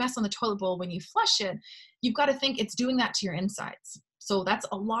lot of mess on the toilet bowl when you flush it, you've got to think it's doing that to your insides. So that's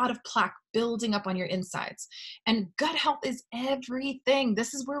a lot of plaque building up on your insides. And gut health is everything.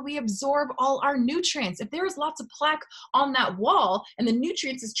 This is where we absorb all our nutrients. If there is lots of plaque on that wall and the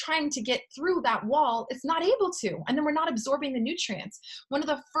nutrients is trying to get through that wall, it's not able to. And then we're not absorbing the nutrients. One of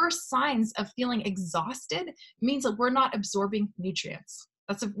the first signs of feeling exhausted means that we're not absorbing nutrients.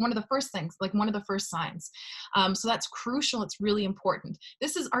 That's one of the first things, like one of the first signs. So that's crucial. It's really important.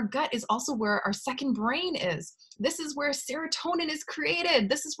 Our gut is also where our second brain is. This is where serotonin is created.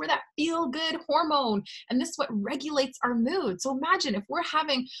 This is where that feel good hormone, and this is what regulates our mood. So imagine if we're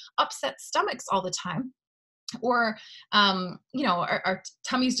having upset stomachs all the time, or our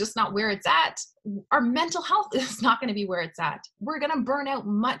tummy's just not where it's at, our mental health is not going to be where it's at. We're going to burn out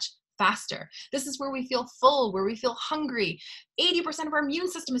much faster. This is where we feel full, where we feel hungry. 80% of our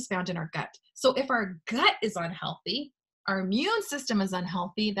immune system is found in our gut. So if our gut is unhealthy, our immune system is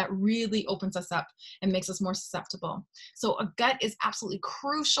unhealthy, that really opens us up and makes us more susceptible. So a gut is absolutely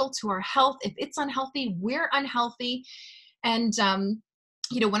crucial to our health. If it's unhealthy, we're unhealthy. And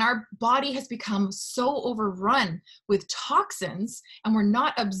when our body has become so overrun with toxins and we're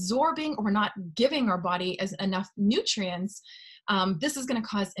not absorbing, or we're not giving our body enough nutrients, this is going to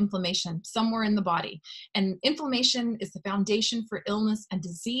cause inflammation somewhere in the body. And inflammation is the foundation for illness and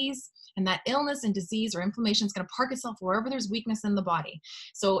disease. And that illness and disease or inflammation is going to park itself wherever there's weakness in the body.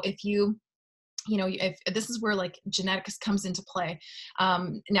 So if if this is where like genetics comes into play.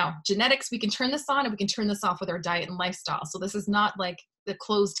 Now genetics, we can turn this on and we can turn this off with our diet and lifestyle. So this is not like the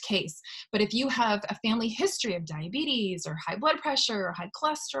closed case, but if you have a family history of diabetes or high blood pressure or high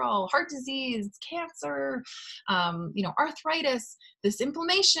cholesterol, heart disease, cancer, arthritis, this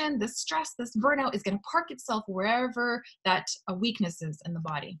inflammation, this stress, this burnout is going to park itself wherever that weakness is in the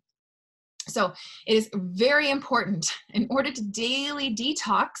body. So it is very important, in order to daily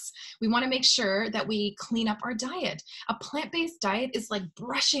detox, we want to make sure that we clean up our diet. A plant-based diet is like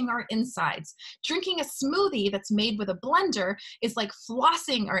brushing our insides. Drinking a smoothie that's made with a blender is like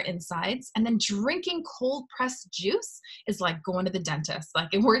flossing our insides. And then drinking cold pressed juice is like going to the dentist. Like,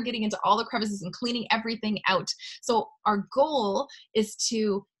 and we're getting into all the crevices and cleaning everything out. So our goal is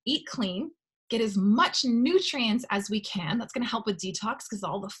to eat clean, get as much nutrients as we can. That's going to help with detox because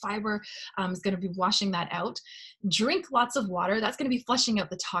all the fiber is going to be washing that out. Drink lots of water. That's going to be flushing out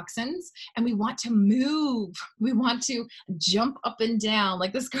the toxins. And we want to move. We want to jump up and down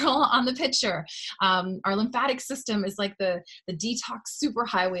like this girl on the picture. Our lymphatic system is like the detox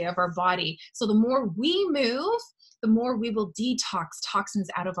superhighway of our body. So the more we move, the more we will detox toxins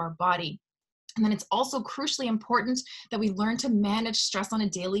out of our body. And then it's also crucially important that we learn to manage stress on a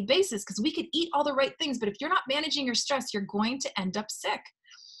daily basis, because we could eat all the right things, but if you're not managing your stress, you're going to end up sick.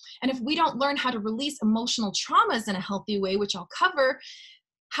 And if we don't learn how to release emotional traumas in a healthy way, which I'll cover,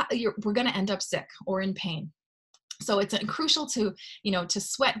 we're going to end up sick or in pain. So it's crucial to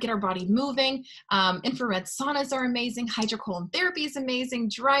sweat, get our body moving. Infrared saunas are amazing. Hydrocolon therapy is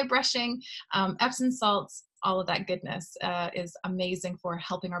amazing. Dry brushing, Epsom salts, all of that goodness is amazing for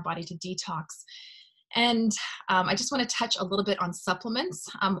helping our body to detox. And I just want to touch a little bit on supplements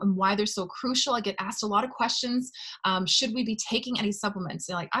and why they're so crucial. I get asked a lot of questions. Should we be taking any supplements?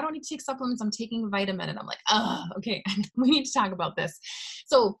 They're like, I don't need to take supplements. I'm taking a vitamin. And I'm like, oh, okay, we need to talk about this.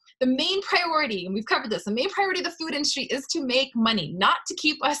 So the main priority, and we've covered this, the main priority of the food industry is to make money, not to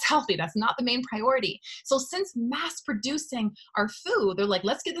keep us healthy. That's not the main priority. So since mass producing our food, they're like,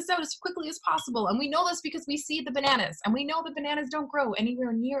 let's get this out as quickly as possible. And we know this because we see the bananas, and we know the bananas don't grow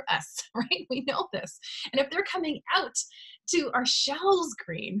anywhere near us, right? We know this. And if they're coming out to our shelves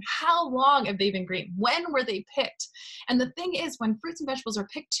green, how long have they been green? When were they picked? And the thing is, when fruits and vegetables are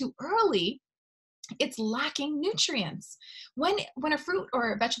picked too early, it's lacking nutrients. When a fruit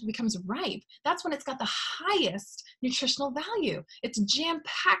or a vegetable becomes ripe, that's when it's got the highest nutritional value. It's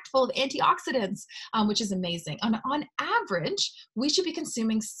jam-packed full of antioxidants, which is amazing. On average, we should be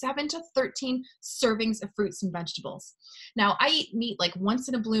consuming 7 to 13 servings of fruits and vegetables. Now, I eat meat like once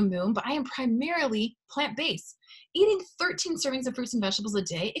in a blue moon, but I am primarily plant-based. Eating 13 servings of fruits and vegetables a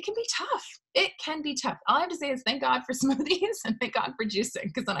day, it can be tough. It can be tough. All I have to say is thank God for smoothies and thank God for juicing,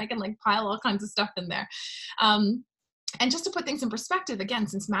 because then I can like pile all kinds of stuff in there. And just to put things in perspective, again,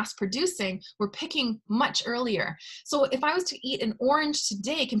 since mass producing, we're picking much earlier. So if I was to eat an orange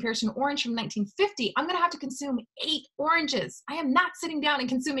today compared to an orange from 1950, I'm going to have to consume 8 oranges. I am not sitting down and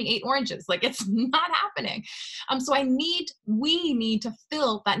consuming 8 oranges. Like, it's not happening. So we need to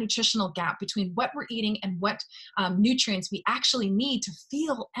fill that nutritional gap between what we're eating and what nutrients we actually need to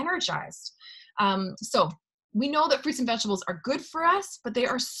feel energized. So we know that fruits and vegetables are good for us, but they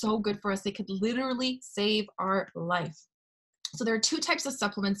are so good for us. They could literally save our life. So there are 2 types of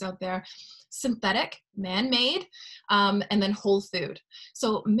supplements out there: synthetic, man-made, and then whole food.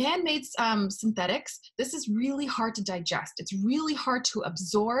 So man-made synthetics, this is really hard to digest. It's really hard to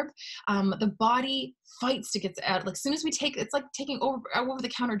absorb. The body fights to get it out. Like, as soon as we take, it's like taking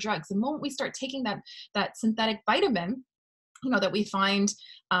over-the-counter drugs. The moment we start taking that synthetic vitamin, that we find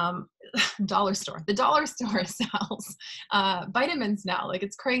the dollar store sells vitamins now, like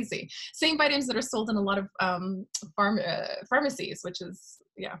it's crazy. Same vitamins that are sold in a lot of pharmacies, which is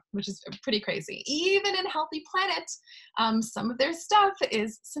pretty crazy. Even in Healthy Planet, some of their stuff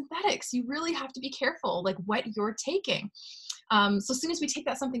is synthetics. You really have to be careful, like what you're taking. So as soon as we take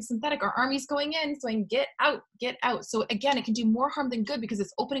that something synthetic, our army's going in, saying, get out, get out. So again, it can do more harm than good because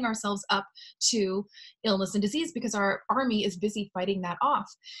it's opening ourselves up to illness and disease because our army is busy fighting that off.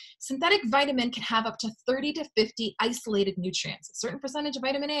 Synthetic vitamin can have up to 30 to 50 isolated nutrients, a certain percentage of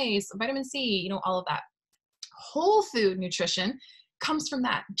vitamin A, vitamin C, all of that. Whole food nutrition comes from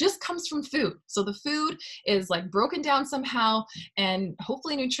that, just comes from food. So the food is like broken down somehow, and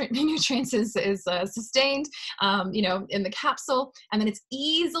hopefully nutrients is sustained, in the capsule, and then it's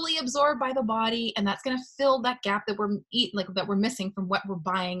easily absorbed by the body, and that's going to fill that gap that we're missing from what we're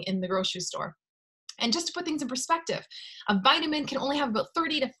buying in the grocery store. And just to put things in perspective, a vitamin can only have about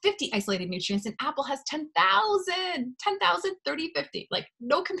 30 to 50 isolated nutrients, and apple has 10,000, 30, 50, like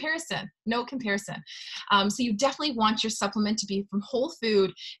no comparison. So you definitely want your supplement to be from whole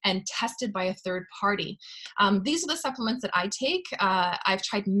food and tested by a third party. These are the supplements that I take. I've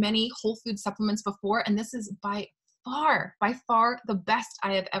tried many whole food supplements before, and this is by far the best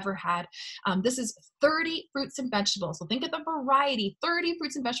I have ever had. This is 30 fruits and vegetables. So think of the variety, 30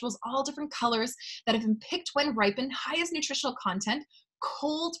 fruits and vegetables, all different colors that have been picked when ripened, highest nutritional content,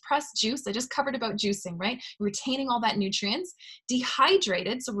 cold pressed juice. I just covered about juicing, right? Retaining all that nutrients,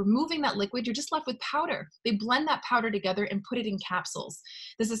 dehydrated. So removing that liquid, you're just left with powder. They blend that powder together and put it in capsules.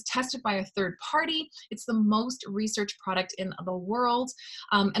 This is tested by a third party. It's the most researched product in the world.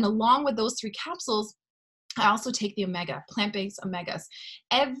 And along with those 3 capsules, I also take the omega, plant-based omegas.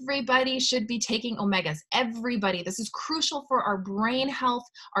 Everybody should be taking omegas. Everybody. This is crucial for our brain health,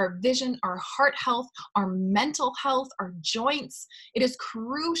 our vision, our heart health, our mental health, our joints. It is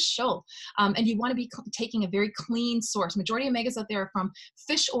crucial. And you want to be taking a very clean source. Majority of omegas out there are from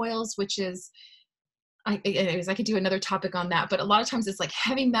fish oils, which is, I could do another topic on that, but a lot of times it's like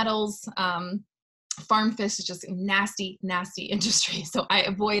heavy metals. Farm fish is just nasty industry. So I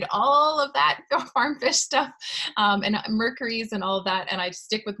avoid all of that farm fish stuff and mercuries and all of that. And I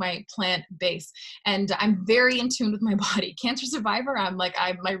stick with my plant base. And I'm very in tune with my body. Cancer survivor,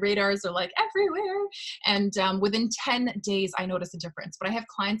 my radars are like everywhere. And within 10 days, I notice a difference. But I have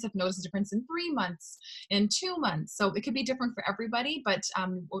clients that have noticed a difference in 3 months, in 2 months. So it could be different for everybody. But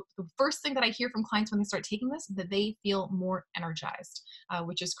the first thing that I hear from clients when they start taking this is that they feel more energized,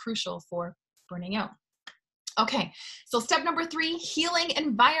 which is crucial for burning out. Okay, so step number 3, healing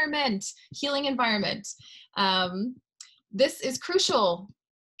environment. This is crucial.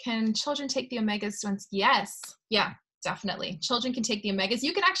 Can children take the omegas? Yes, yeah, definitely. Children can take the omegas.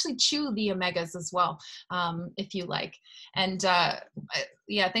 You can actually chew the omegas as well, if you like. And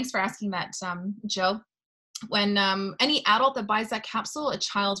yeah, thanks for asking that, Joe. When any adult that buys that capsule, a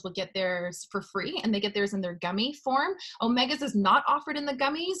child will get theirs for free, and they get theirs in their gummy form. Omegas is not offered in the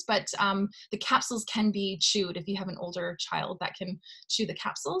gummies, but the capsules can be chewed. If you have an older child that can chew the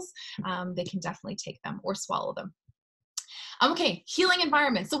capsules, they can definitely take them or swallow them. Okay, healing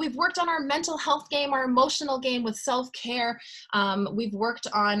environment. So we've worked on our mental health game, our emotional game with self-care. We've worked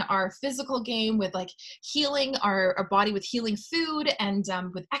on our physical game with like healing our body with healing food and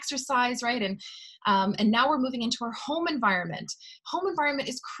with exercise, right? And now we're moving into our home environment. Home environment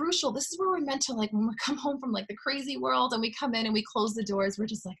is crucial. This is where we're meant to, like, when we come home from like the crazy world and we come in and we close the doors, we're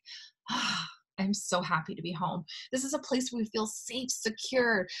just like, I'm so happy to be home. This is a place where we feel safe,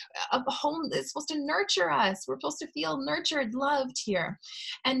 secure. A home is supposed to nurture us. We're supposed to feel nurtured, loved here.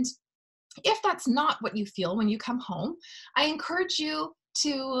 And if that's not what you feel when you come home, I encourage you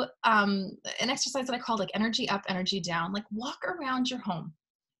to an exercise that I call like energy up, energy down. Like walk around your home.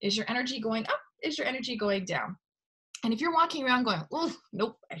 Is your energy going up? Is your energy going down? And if you're walking around going, oh,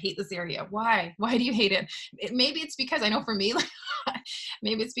 nope, I hate this area. Why? Why do you hate it? Maybe it's because, I know for me, like,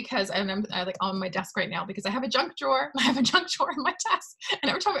 maybe it's because I'm like on my desk right now because I have a junk drawer. I have a junk drawer in my desk. And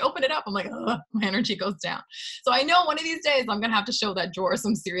every time I open it up, I'm like, oh, my energy goes down. So I know one of these days I'm going to have to show that drawer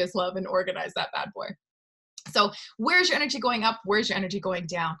some serious love and organize that bad boy. So where's your energy going up? Where's your energy going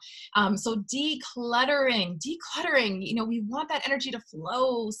down? So decluttering, we want that energy to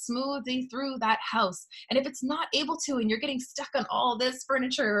flow smoothly through that house. And if it's not able to, and you're getting stuck on all this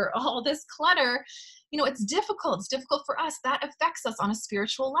furniture, all this clutter, it's difficult. It's difficult for us. That affects us on a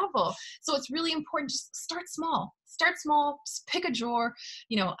spiritual level. So it's really important. Just start small. Just pick a drawer,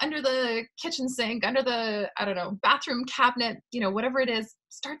 under the kitchen sink, under the, bathroom cabinet, whatever it is,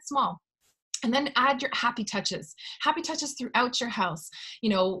 start small. And then add your happy touches throughout your house. You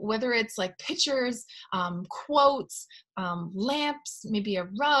know, whether it's like pictures, quotes, lamps, maybe a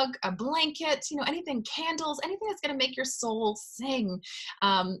rug, a blanket, you know, anything, candles, anything that's going to make your soul sing.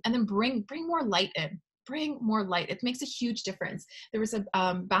 And then bring more light in. Bring more light. It makes a huge difference. There was a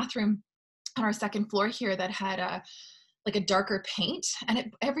bathroom on our second floor here that had a like a darker paint.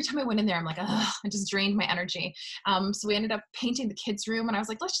 And every time I went in there, I'm like, ugh, it just drained my energy. So we ended up painting the kids' room, and I was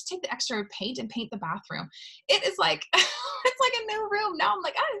like, let's just take the extra paint and paint the bathroom. It is like, it's like a new room. Now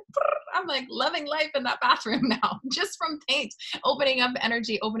I'm like loving life in that bathroom now, just from paint, opening up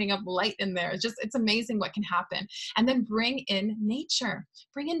energy, opening up light in there. It's amazing what can happen. And then bring in nature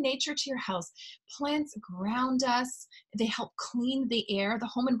to your house. Plants ground us. They help clean the air. The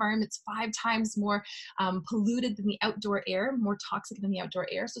home environment's 5 times more polluted than the outdoor air, more toxic than the outdoor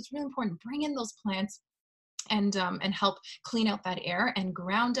air. So it's really important. Bring in those plants and help clean out that air and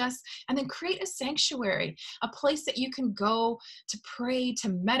ground us. And then create a sanctuary, a place that you can go to pray, to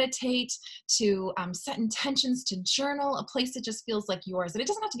meditate, to set intentions, to journal, a place that just feels like yours. And it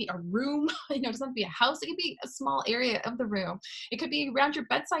doesn't have to be a room, you know, it doesn't have to be a house. It could be a small area of the room. It could be around your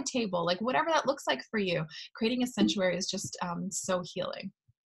bedside table, like whatever that looks like for you. Creating a sanctuary is just so healing.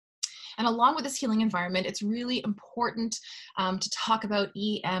 And along with this healing environment, it's really important to talk about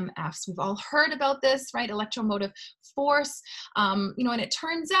EMFs. We've all heard about this, right? Electromotive force. You know, and it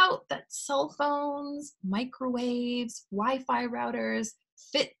turns out that cell phones, microwaves, Wi-Fi routers,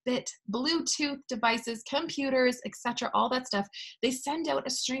 Fitbit, Bluetooth devices, computers, etc., all that stuff, they send out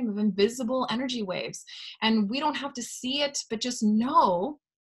a stream of invisible energy waves. And we don't have to see it, but just know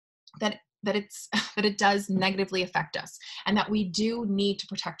that it does negatively affect us, and that we do need to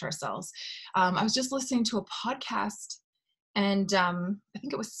protect ourselves. I was just listening to a podcast, and I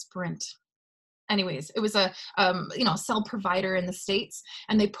think it was Sprint. Anyways, it was a cell provider in the States,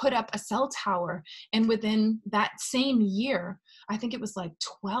 and they put up a cell tower, and within that same year, I think it was like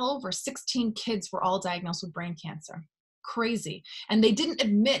 12 or 16 kids were all diagnosed with brain cancer. Crazy. And they didn't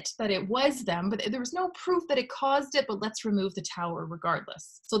admit that it was them, but there was no proof that it caused it, but let's remove the tower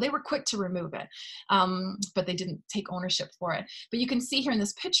regardless. So they were quick to remove it, but they didn't take ownership for it. But you can see here in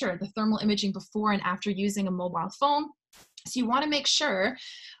this picture, the thermal imaging before and after using a mobile phone. So you want to make sure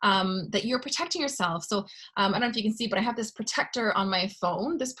that you're protecting yourself. So I don't know if you can see, but I have this protector on my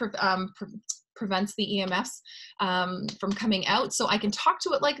phone. This prevents the EMFs from coming out. So I can talk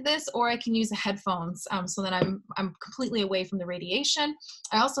to it like this, or I can use the headphones so that I'm completely away from the radiation.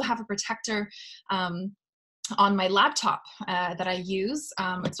 I also have a protector on my laptop that I use,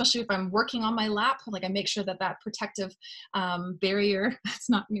 especially if I'm working on my lap. Like I make sure that protective barrier that's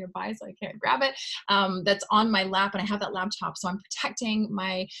not nearby, so I can't grab it, that's on my lap, and I have that laptop, so I'm protecting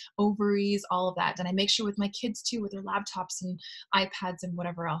my ovaries, all of that. And I make sure with my kids too, with their laptops and iPads and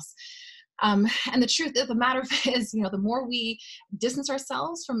whatever else. And the truth of the matter is, you know, the more we distance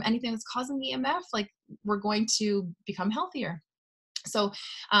ourselves from anything that's causing the EMF, like we're going to become healthier. So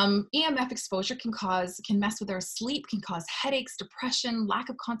EMF exposure can mess with our sleep, can cause headaches, depression, lack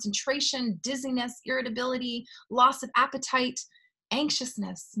of concentration, dizziness, irritability, loss of appetite,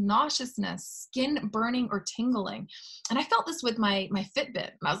 anxiousness, nauseousness, skin burning or tingling. And I felt this with my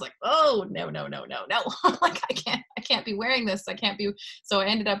Fitbit. I was like, oh, no. Like I can't be wearing this. So I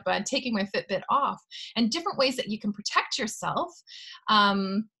ended up taking my Fitbit off. And different ways that you can protect yourself.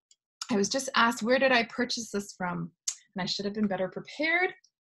 I was just asked, where did I purchase this from? And I should have been better prepared.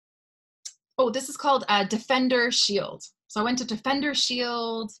 Oh, this is called Defender Shield. So I went to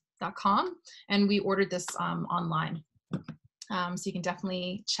defendershield.com and we ordered this online. So you can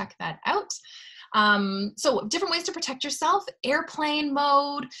definitely check that out. So different ways to protect yourself: airplane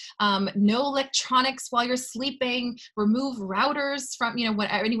mode, no electronics while you're sleeping, remove routers from,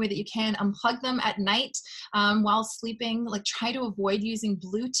 any way that you can, unplug them at night while sleeping, like try to avoid using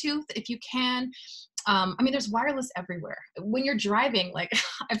Bluetooth if you can. There's wireless everywhere. When you're driving, like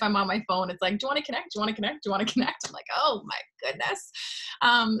if I'm on my phone, it's like, do you want to connect? Do you want to connect? Do you want to connect? I'm like, oh my goodness.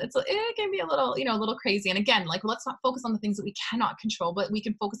 It can be a little crazy. And again, like, let's not focus on the things that we cannot control, but we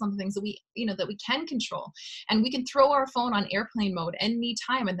can focus on the things that we can control. And we can throw our phone on airplane mode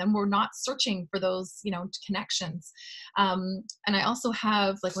anytime, and then we're not searching for those, connections. And I also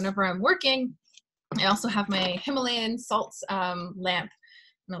have, like, whenever I'm working, I also have my Himalayan salt lamp.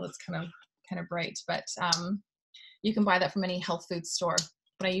 No, that's kind of bright, but you can buy that from any health food store.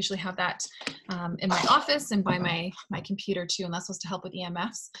 But I usually have that in my office and by my computer too, and that's supposed to help with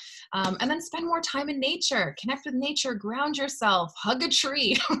EMFs. And then spend more time in nature, connect with nature, ground yourself, hug a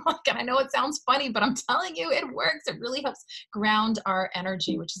tree. And I know it sounds funny, but I'm telling you, it works. It really helps ground our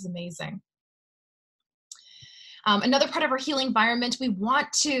energy, which is amazing. Another part of our healing environment, we want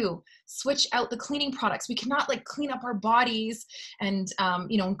to switch out the cleaning products. We cannot like clean up our bodies and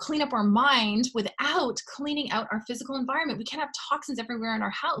clean up our mind without cleaning out our physical environment. We can't have toxins everywhere in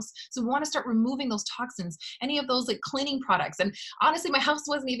our house. So we want to start removing those toxins, any of those like cleaning products. And honestly, my house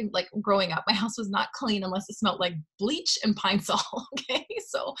wasn't even like growing up. My house was not clean unless it smelled like bleach and pine sol, okay?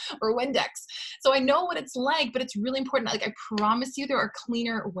 So, or Windex. So I know what it's like, but it's really important. Like I promise you, there are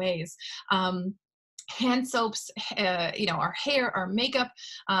cleaner ways. Hand soaps, our hair, our makeup,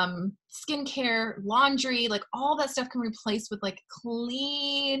 skincare, laundry, like all that stuff can replace with like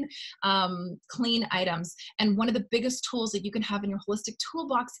clean items. And one of the biggest tools that you can have in your holistic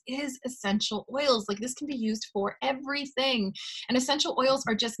toolbox is essential oils. Like this can be used for everything. And essential oils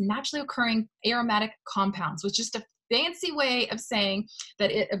are just naturally occurring aromatic compounds, which is just a fancy way of saying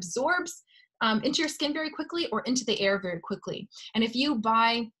that it absorbs into your skin very quickly or into the air very quickly. And if you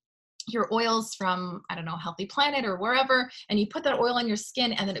buy your oils from, I don't know, Healthy Planet or wherever, and you put that oil on your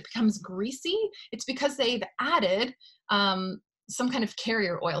skin and then it becomes greasy, it's because they've added some kind of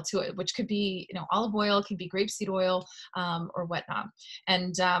carrier oil to it, which could be, olive oil, could be grapeseed oil, or whatnot.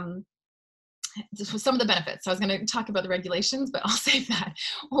 And some of the benefits. So I was going to talk about the regulations, but I'll save that.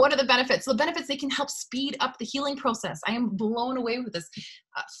 What are the benefits? The benefits, they can help speed up the healing process. I am blown away with this.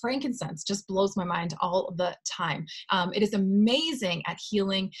 Frankincense just blows my mind all the time. It is amazing at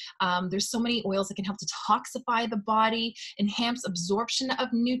healing. There's so many oils that can help detoxify the body, enhance absorption of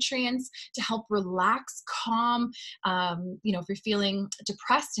nutrients, to help relax, calm. If you're feeling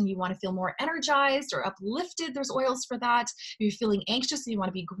depressed and you want to feel more energized or uplifted, there's oils for that. If you're feeling anxious and you want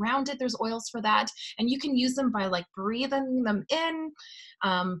to be grounded, there's oils for that. And you can use them by like breathing them in,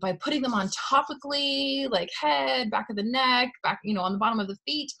 by putting them on topically, like head, back of the neck, back, on the bottom of the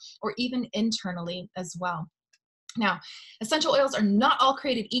feet, or even internally as well. Now, essential oils are not all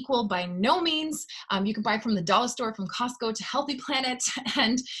created equal by no means. You can buy from the dollar store, from Costco to Healthy Planet,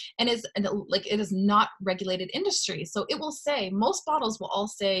 and it is not regulated industry. So it will say, most bottles will all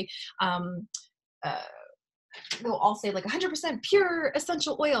say, they'll all say like 100% pure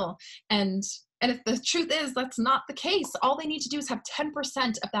essential oil. And if the truth is that's not the case, all they need to do is have 10%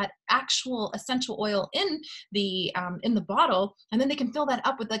 of that actual essential oil in the bottle, and then they can fill that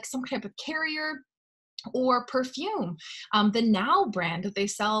up with like some type of carrier or perfume. The Now brand that they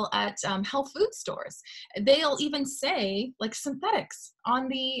sell at health food stores, they'll even say like synthetics on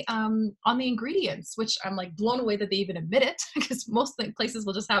the ingredients, which I'm like blown away that they even admit it, because most places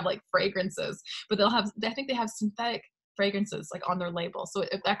will just have like fragrances, but I think they have synthetic fragrances like on their label. So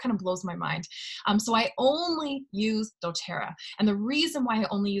that kind of blows my mind. So I only use doTERRA. And the reason why I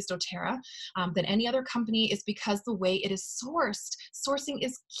only use doTERRA than any other company is because the way it is sourced. Sourcing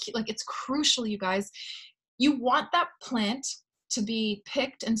is like, it's crucial, you guys. You want that plant to be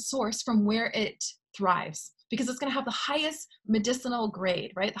picked and sourced from where it thrives, because it's going to have the highest medicinal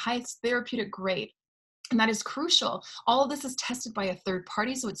grade, right? The highest therapeutic grade. And that is crucial. All of this is tested by a third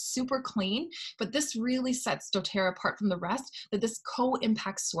party, so it's super clean. But this really sets doTERRA apart from the rest, that this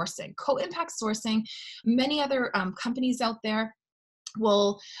co-impact sourcing. Co-impact sourcing, many other companies out there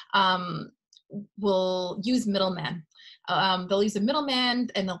will use middlemen. They'll use a middleman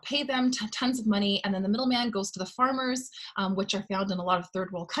and they'll pay them tons of money, and then the middleman goes to the farmers, which are found in a lot of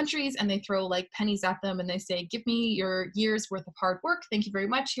third world countries, and they throw like pennies at them and they say, give me your year's worth of hard work, thank you very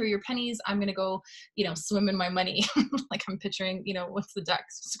much, here are your pennies, I'm gonna go swim in my money. Like I'm picturing, what's the duck,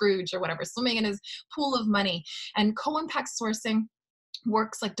 Scrooge or whatever, swimming in his pool of money. And co-impact sourcing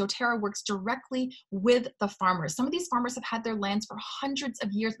works, like doTERRA works directly with the farmers. Some of these farmers have had their lands for hundreds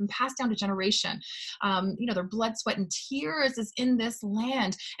of years and passed down to generation. Their blood, sweat, and tears is in this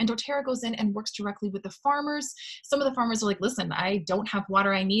land. And doTERRA goes in and works directly with the farmers. Some of the farmers are like, listen, I don't have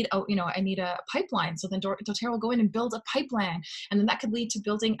water. I need a pipeline. So then doTERRA will go in and build a pipeline. And then that could lead to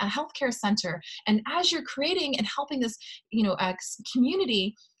building a healthcare center. And as you're creating and helping this,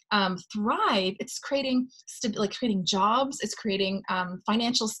 community thrive, it's creating jobs, it's creating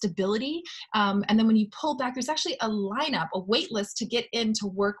financial stability. And then when you pull back, there's actually a lineup, a wait list to get in to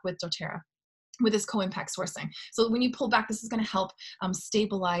work with doTERRA, with this co-impact sourcing. So when you pull back, this is going to help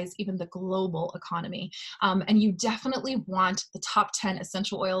stabilize even the global economy. And you definitely want the top 10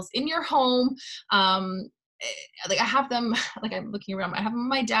 essential oils in your home. Like I have them, like I'm looking around, I have them on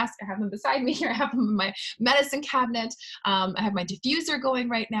my desk, I have them beside me here, I have them in my medicine cabinet. I have my diffuser going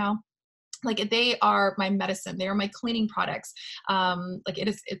right now. Like they are my medicine, they are my cleaning products.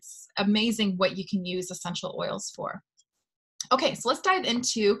 It's amazing what you can use essential oils for. Okay, so let's dive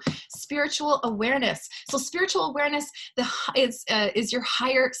into spiritual awareness. So spiritual awareness is your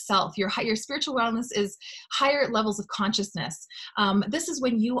higher self. Your spiritual wellness is higher levels of consciousness. This is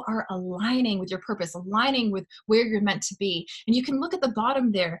when you are aligning with your purpose, aligning with where you're meant to be. And you can look at the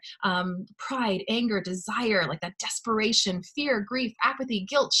bottom there, pride, anger, desire, like that desperation, fear, grief, apathy,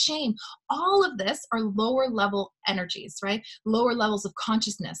 guilt, shame. All of this are lower level energies, right? Lower levels of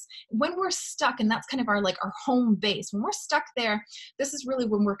consciousness. When we're stuck, and that's kind of our home base, when we're stuck there, this is really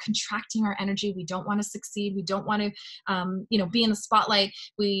when we're contracting our energy. We don't want to succeed. We don't want to, be in the spotlight.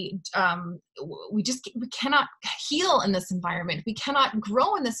 We cannot heal in this environment. We cannot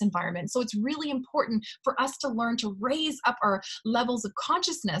grow in this environment. So it's really important for us to learn to raise up our levels of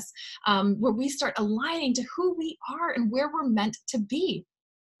consciousness, where we start aligning to who we are and where we're meant to be.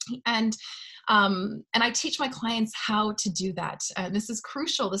 And I teach my clients how to do that. This is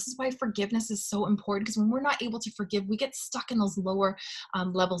crucial. This is why forgiveness is so important, because when we're not able to forgive, we get stuck in those lower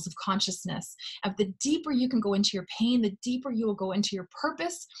levels of consciousness. The deeper you can go into your pain, the deeper you will go into your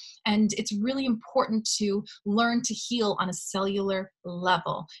purpose. And it's really important to learn to heal on a cellular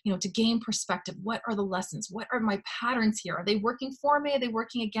level, to gain perspective. What are the lessons? What are my patterns here? Are they working for me? Are they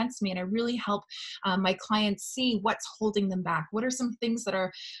working against me? And I really help my clients see what's holding them back. What are some things that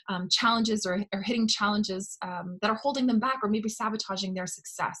are challenges or hitting challenges that are holding them back or maybe sabotaging their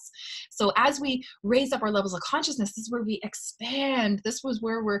success. So as we raise up our levels of consciousness, this is where we expand. This was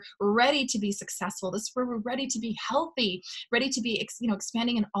where we're ready to be successful. This is where we're ready to be healthy, ready to be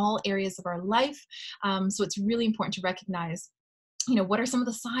expanding in all areas of our life. So it's really important to recognize what are some of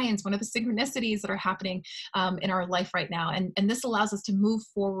the signs, what are the synchronicities that are happening in our life right now? And this allows us to move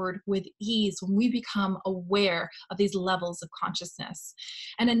forward with ease when we become aware of these levels of consciousness.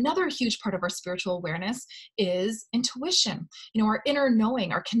 And another huge part of our spiritual awareness is intuition, our inner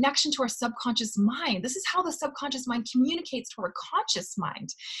knowing, our connection to our subconscious mind. This is how the subconscious mind communicates to our conscious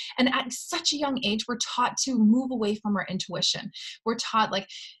mind. And at such a young age, we're taught to move away from our intuition. We're taught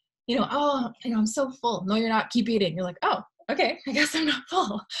I'm so full. No, you're not. Keep eating. You're like, oh, okay, I guess I'm not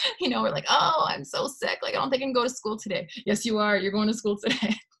full. We're like, oh, I'm so sick. I don't think I can go to school today. Yes, you are. You're going to school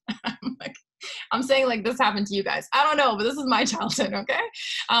today. I'm saying this happened to you guys. I don't know, but this is my childhood, okay?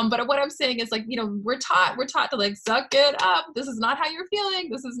 But what I'm saying is we're taught to suck it up. This is not how you're feeling.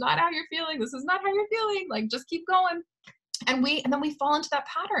 This is not how you're feeling. This is not how you're feeling. Just keep going. And then we fall into that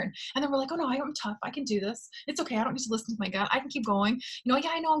pattern. And then we're like, oh no, I'm tough. I can do this. It's okay. I don't need to listen to my gut. I can keep going. Yeah,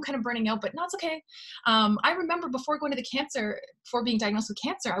 I know I'm kind of burning out, but no, it's okay. I remember before being diagnosed with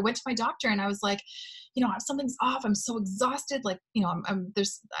cancer, I went to my doctor and I was like, something's off. I'm so exhausted. My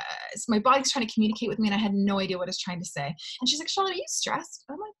body's trying to communicate with me and I had no idea what it's trying to say. And she's like, Charlotte, are you stressed?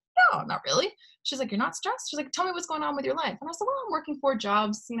 I'm like, no, not really. She's like, you're not stressed? She's like, tell me what's going on with your life. And I was like, well, I'm working 4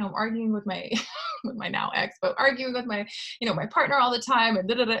 jobs, arguing with my, with my now ex, but arguing with my, my partner all the time.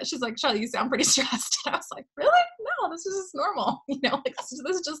 And She's like, Charlotte, you sound pretty stressed. And I was like, really? No, this is just normal. This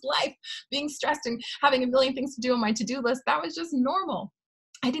is just life. Being stressed and having a million things to do on my to-do list, that was just normal.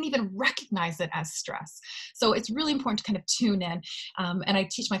 I didn't even recognize it as stress. So it's really important to kind of tune in. And I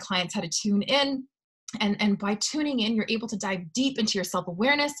teach my clients how to tune in. And by tuning in, you're able to dive deep into your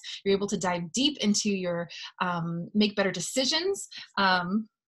self-awareness. You're able to dive deep into your make better decisions.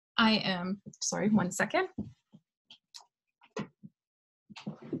 Sorry, 1 second.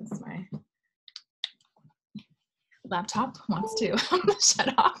 My laptop wants to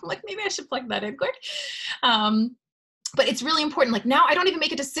shut off. I'm like, maybe I should plug that in quick. But it's really important. Now I don't even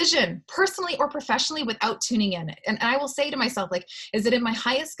make a decision personally or professionally without tuning in. And I will say to myself, is it in my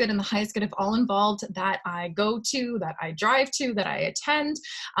highest good and the highest good of all involved that I go to, that I drive to, that I attend?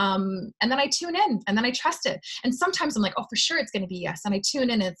 And then I tune in and then I trust it. And sometimes I'm like, oh, for sure it's going to be yes. And I tune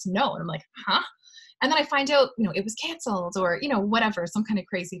in and it's no. And I'm like, huh? And then I find out, it was canceled or, whatever, some kind of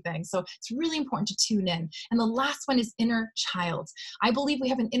crazy thing. So it's really important to tune in. And the last one is inner child. I believe we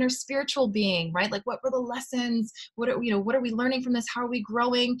have an inner spiritual being, right? What were the lessons? What are we learning from this? How are we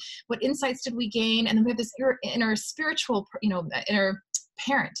growing? What insights did we gain? And then we have this inner spiritual, inner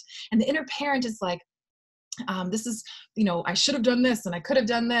parent. And the inner parent is this is, I should have done this and I could have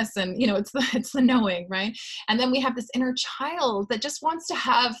done this. And, it's the knowing, right? And then we have this inner child that just wants to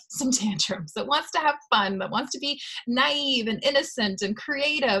have some tantrums, that wants to have fun, that wants to be naive and innocent and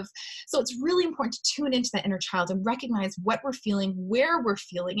creative. So it's really important to tune into that inner child and recognize what we're feeling, where we're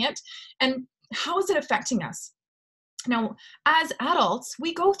feeling it, and how is it affecting us. Now, as adults,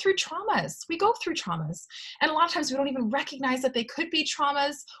 we go through traumas. And a lot of times we don't even recognize that they could be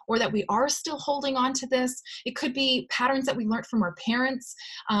traumas or that we are still holding on to this. It could be patterns that we learned from our parents,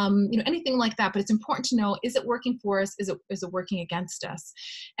 anything like that. But it's important to know, is it working for us? Is it working against us?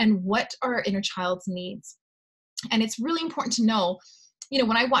 And what are our inner child's needs? And it's really important to know,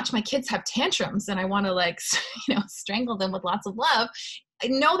 when I watch my kids have tantrums and I want to like, strangle them with lots of love, I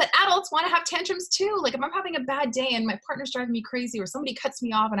know that adults want to have tantrums too. Like if I'm having a bad day and my partner's driving me crazy or somebody cuts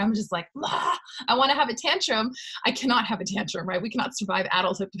me off and I'm just like, I want to have a tantrum. I cannot have a tantrum, right? We cannot survive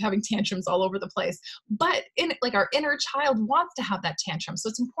adulthood having tantrums all over the place. But our inner child wants to have that tantrum. So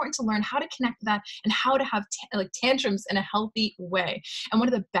it's important to learn how to connect with that and how to have tantrums in a healthy way. And one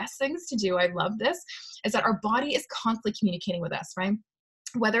of the best things to do, I love this, is that our body is constantly communicating with us, right?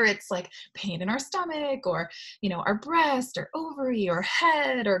 Whether it's like pain in our stomach or, our breast or ovary or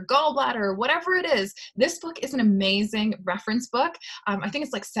head or gallbladder or whatever it is, this book is an amazing reference book. I think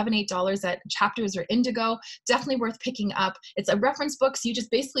it's like $7, $8 at Chapters or Indigo. Definitely worth picking up. It's a reference book. So you just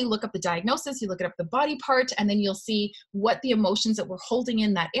basically look up the diagnosis, you look it up the body part, and then you'll see what the emotions that we're holding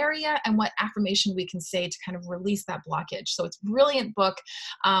in that area and what affirmation we can say to kind of release that blockage. So it's a brilliant book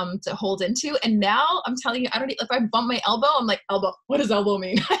to hold into. And now I'm telling you, if I bump my elbow, I'm like, elbow, what does elbow mean?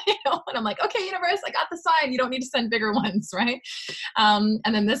 And I'm like, okay, universe, I got the sign. You don't need to send bigger ones, right? And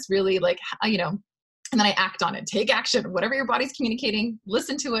then this really and then I act on it. Take action. Whatever your body's communicating,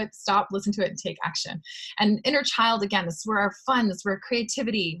 listen to it, stop, listen to it, and take action. And inner child, again, this is where our fun, this is where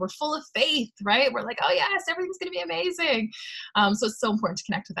creativity, we're full of faith, right? We're like, oh yes, everything's going to be amazing. So it's so important to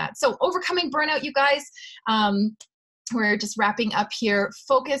connect with that. So overcoming burnout, you guys, we're just wrapping up here.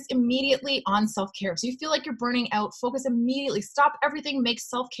 Focus immediately on self-care. So you feel like you're burning out, focus immediately. Stop everything, make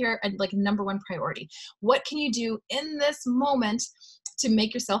self-care a number one priority. What can you do in this moment to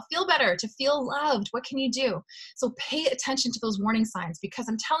make yourself feel better, to feel loved? What can you do? So pay attention to those warning signs, because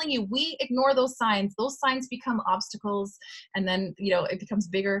I'm telling you, we ignore those signs. Those signs become obstacles, and then, it becomes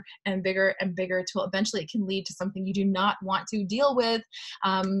bigger and bigger and bigger till eventually it can lead to something you do not want to deal with.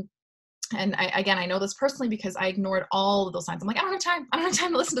 And I know this personally because I ignored all of those signs. I'm like, I don't have time. I don't have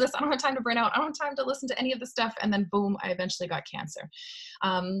time to listen to this. I don't have time to burn out. I don't have time to listen to any of this stuff. And then boom, I eventually got cancer.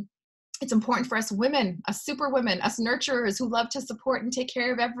 It's important for us women, us super women, us nurturers who love to support and take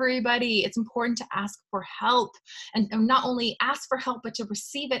care of everybody. It's important to ask for help, and not only ask for help, but to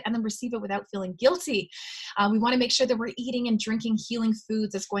receive it, and then receive it without feeling guilty. We want to make sure that we're eating and drinking healing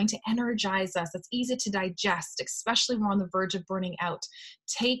foods that's going to energize us, that's easy to digest, especially when we're on the verge of burning out.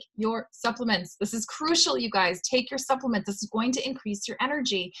 Take your supplements. This is crucial, you guys. Take your supplements. This is going to increase your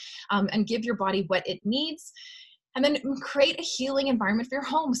energy and give your body what it needs. And then create a healing environment for your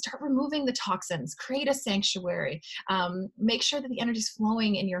home. Start removing the toxins, create a sanctuary, make sure that the energy is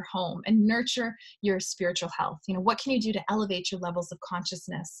flowing in your home, and nurture your spiritual health. What can you do to elevate your levels of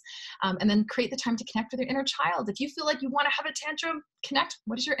consciousness? And then create the time to connect with your inner child. If you feel like you want to have a tantrum, connect.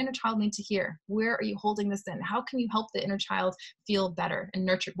 What does your inner child need to hear? Where are you holding this in? How can you help the inner child feel better and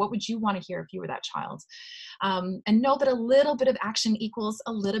nurtured? What would you want to hear if you were that child? And know that a little bit of action equals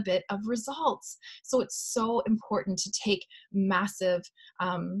a little bit of results. So it's so important to take massive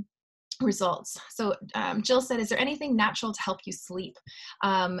results. So Jill said, is there anything natural to help you sleep?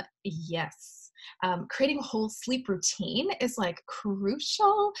 Yes. Creating a whole sleep routine is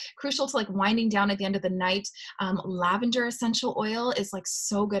crucial to winding down at the end of the night. Lavender essential oil is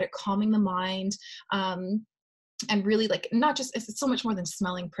so good at calming the mind. And really not just, it's so much more than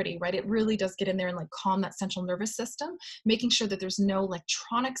smelling pretty, right? It really does get in there and calm that central nervous system, making sure that there's no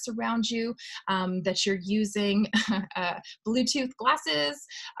electronics around you, that you're using Bluetooth glasses,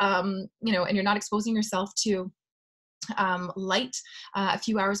 and you're not exposing yourself to light a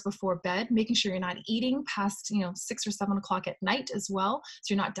few hours before bed, making sure you're not eating past 6 or 7 o'clock at night as well,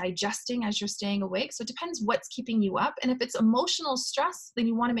 so you're not digesting as you're staying awake. So it depends what's keeping you up, and if it's emotional stress, then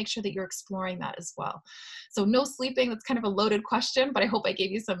you want to make sure that you're exploring that as well. So no sleeping, that's kind of a loaded question, but I hope I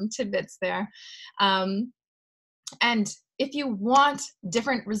gave you some tidbits there. And if you want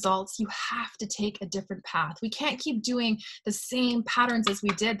different results, you have to take a different path. We can't keep doing the same patterns as we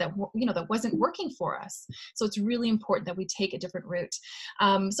did that wasn't working for us. So it's really important that we take a different route.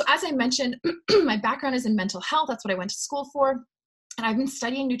 So as I mentioned, my background is in mental health. That's what I went to school for. And I've been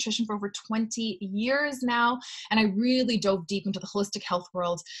studying nutrition for over 20 years now. And I really dove deep into the holistic health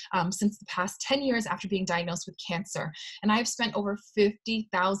world since the past 10 years after being diagnosed with cancer. And I've spent over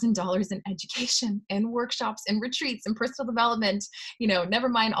 $50,000 in education and workshops and retreats and personal development, never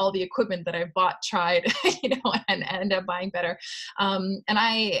mind all the equipment that I bought, tried, and ended up buying better. And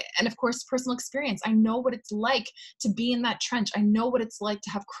of course, personal experience. I know what it's like to be in that trench. I know what it's like to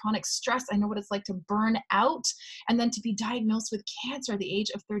have chronic stress. I know what it's like to burn out and then to be diagnosed with cancer at the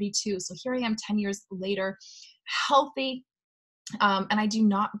age of 32. So here I am 10 years later, healthy, and I do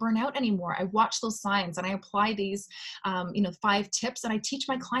not burn out anymore. I watch those signs and I apply these, 5 tips, and I teach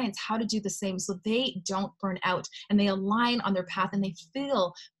my clients how to do the same so they don't burn out and they align on their path and they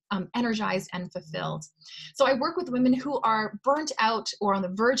feel energized and fulfilled. So I work with women who are burnt out or on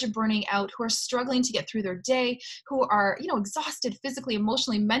the verge of burning out, who are struggling to get through their day, who are, exhausted physically,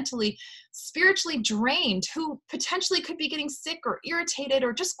 emotionally, mentally, spiritually drained, who potentially could be getting sick or irritated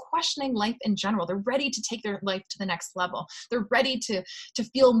or just questioning life in general. They're ready to take their life to the next level. They're ready to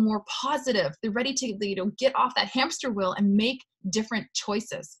feel more positive. They're ready to, get off that hamster wheel and make different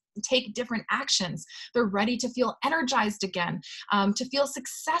choices, take different actions. They're ready to feel energized again, to feel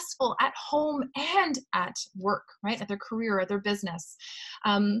successful at home and at work, right? At their career, at their business.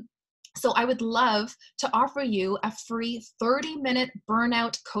 So I would love to offer you a free 30-minute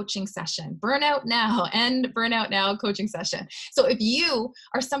burnout coaching session. Burnout Now and Burnout Now coaching session. So if you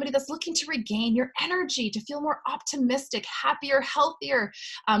are somebody that's looking to regain your energy, to feel more optimistic, happier, healthier,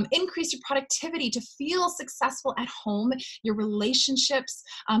 increase your productivity, to feel successful at home, your relationships,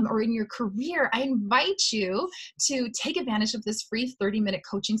 or in your career, I invite you to take advantage of this free 30-minute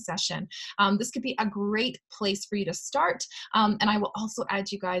coaching session. This could be a great place for you to start. And I will also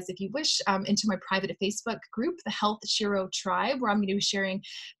add you guys, if you wish, into my private Facebook group, the Health Shiro Tribe, where I'm going to be sharing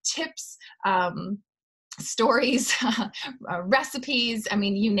tips, stories, recipes,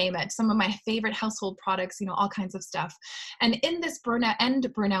 you name it, some of my favorite household products, all kinds of stuff. And in this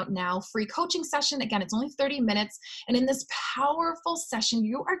Burnout Now free coaching session, again, it's only 30 minutes. And in this powerful session,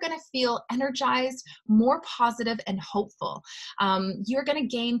 you are going to feel energized, more positive, and hopeful. You're going to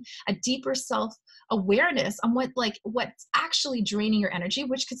gain a deeper self-awareness on what's actually draining your energy,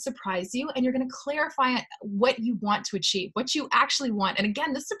 which could surprise you. And you're going to clarify what you want to achieve, what you actually want. And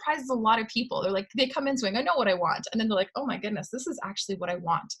again, this surprises a lot of people. They're like, they come in saying, I know what I want. And then they're like, oh my goodness, this is actually what I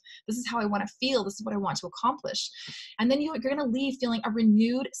want. This is how I want to feel. This is what I want to accomplish. And then you're going to leave feeling a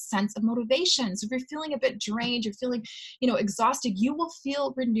renewed sense of motivation. So if you're feeling a bit drained, you're feeling, exhausted, you will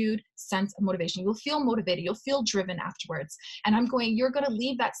feel renewed sense of motivation. You'll feel motivated. You'll feel driven afterwards. And you're going to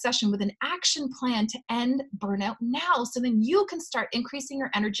leave that session with an action plan to end burnout now. So then you can start increasing your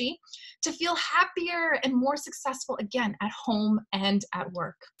energy to feel happier and more successful again at home and at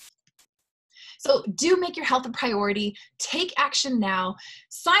work. So do make your health a priority, take action now,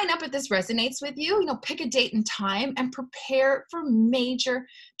 sign up if this resonates with you, pick a date and time and prepare for major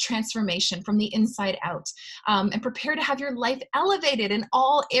transformation from the inside out, and prepare to have your life elevated in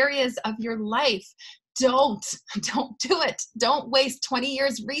all areas of your life. Don't do it. Don't waste 20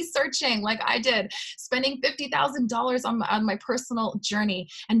 years researching like I did, spending $50,000 on my personal journey,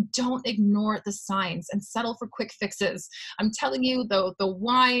 and don't ignore the signs and settle for quick fixes. I'm telling you, the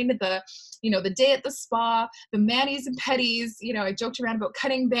wine, the day at the spa, the manis and petties, I joked around about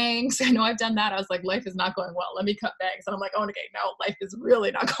cutting bangs. I know I've done that. I was like, life is not going well. Let me cut bangs. And I'm like, oh, okay, no, life is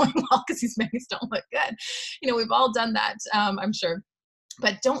really not going well because these bangs don't look good. We've all done that, I'm sure.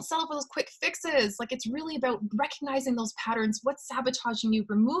 But don't settle for those quick fixes. It's really about recognizing those patterns, what's sabotaging you,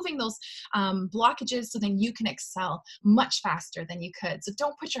 removing those blockages so then you can excel much faster than you could. So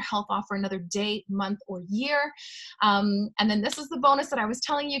don't put your health off for another day, month, or year. And then this is the bonus that I was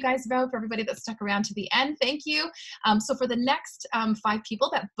telling you guys about for everybody that stuck around to the end. Thank you. So for the next 5 people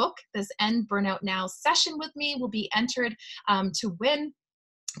that book this End Burnout Now session with me will be entered to win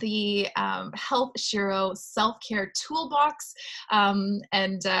the Health Shiro self-care toolbox.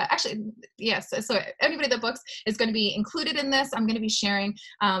 Actually, yes, so anybody that books is going to be included in this. I'm going to be sharing,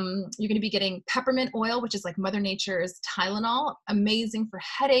 you're going to be getting peppermint oil, which is like Mother Nature's Tylenol, amazing for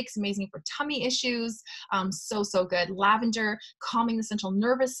headaches, amazing for tummy issues, so good. Lavender, calming the central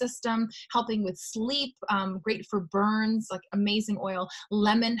nervous system, helping with sleep, great for burns, like amazing oil.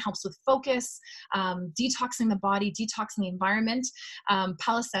 Lemon helps with focus, detoxing the body, detoxing the environment.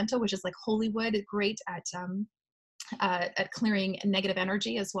 Palo Santo, which is like holy wood, great at clearing negative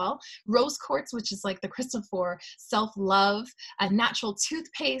energy as well. Rose quartz, which is like the crystal for self-love, a natural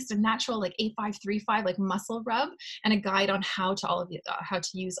toothpaste, a natural like 8535 like muscle rub, and a guide on how to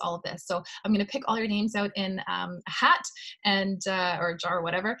use all of this. So I'm going to pick all your names out in a hat and or a jar or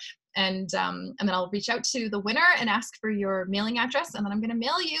whatever. And then I'll reach out to the winner and ask for your mailing address, and then I'm going to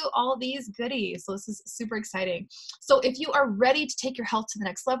mail you all these goodies. So this is super exciting. So if you are ready to take your health to the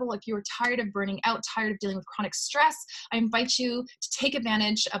next level, if you are tired of burning out, tired of dealing with chronic stress, I invite you to take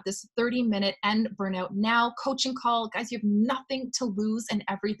advantage of this 30-minute End Burnout Now coaching call. Guys, you have nothing to lose and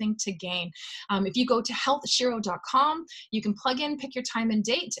everything to gain. If you go to healthshiro.com, you can plug in, pick your time and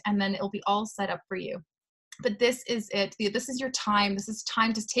date, and then it'll be all set up for you. But this is it. This is your time. This is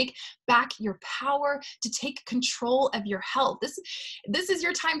time to take back your power, to take control of your health. This is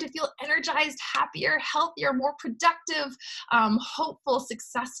your time to feel energized, happier, healthier, more productive, hopeful,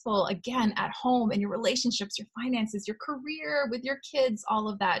 successful, again, at home, in your relationships, your finances, your career, with your kids, all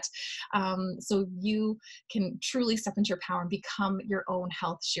of that. So you can truly step into your power and become your own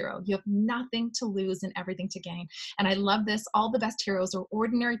health hero. You have nothing to lose and everything to gain. And I love this. All the best heroes are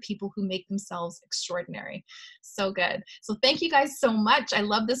ordinary people who make themselves extraordinary. So good. So thank you guys so much. I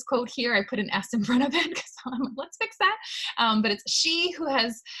love this quote here. I put an S in front of it because I'm like, let's fix that. But it's she who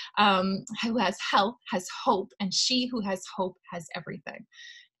has health has hope, and she who has hope has everything.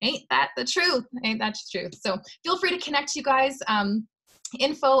 Ain't that the truth? Ain't that the truth? So feel free to connect, you guys.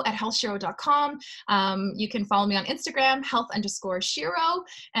 info@healthshiro.com. You can follow me on Instagram, health_Shiro.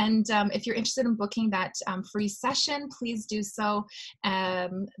 And if you're interested in booking that free session, please do so.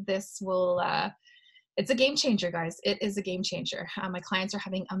 This will, it's a game changer, guys. It is a game changer. My clients are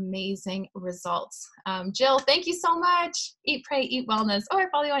having amazing results. Jill, thank you so much. Eat, Pray, Eat Wellness. Oh, I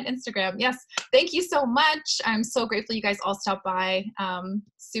follow you on Instagram. Yes, thank you so much. I'm so grateful you guys all stopped by.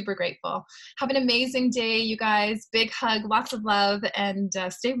 Super grateful. Have an amazing day, you guys. Big hug, lots of love, and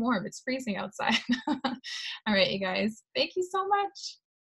stay warm. It's freezing outside. All right, you guys. Thank you so much.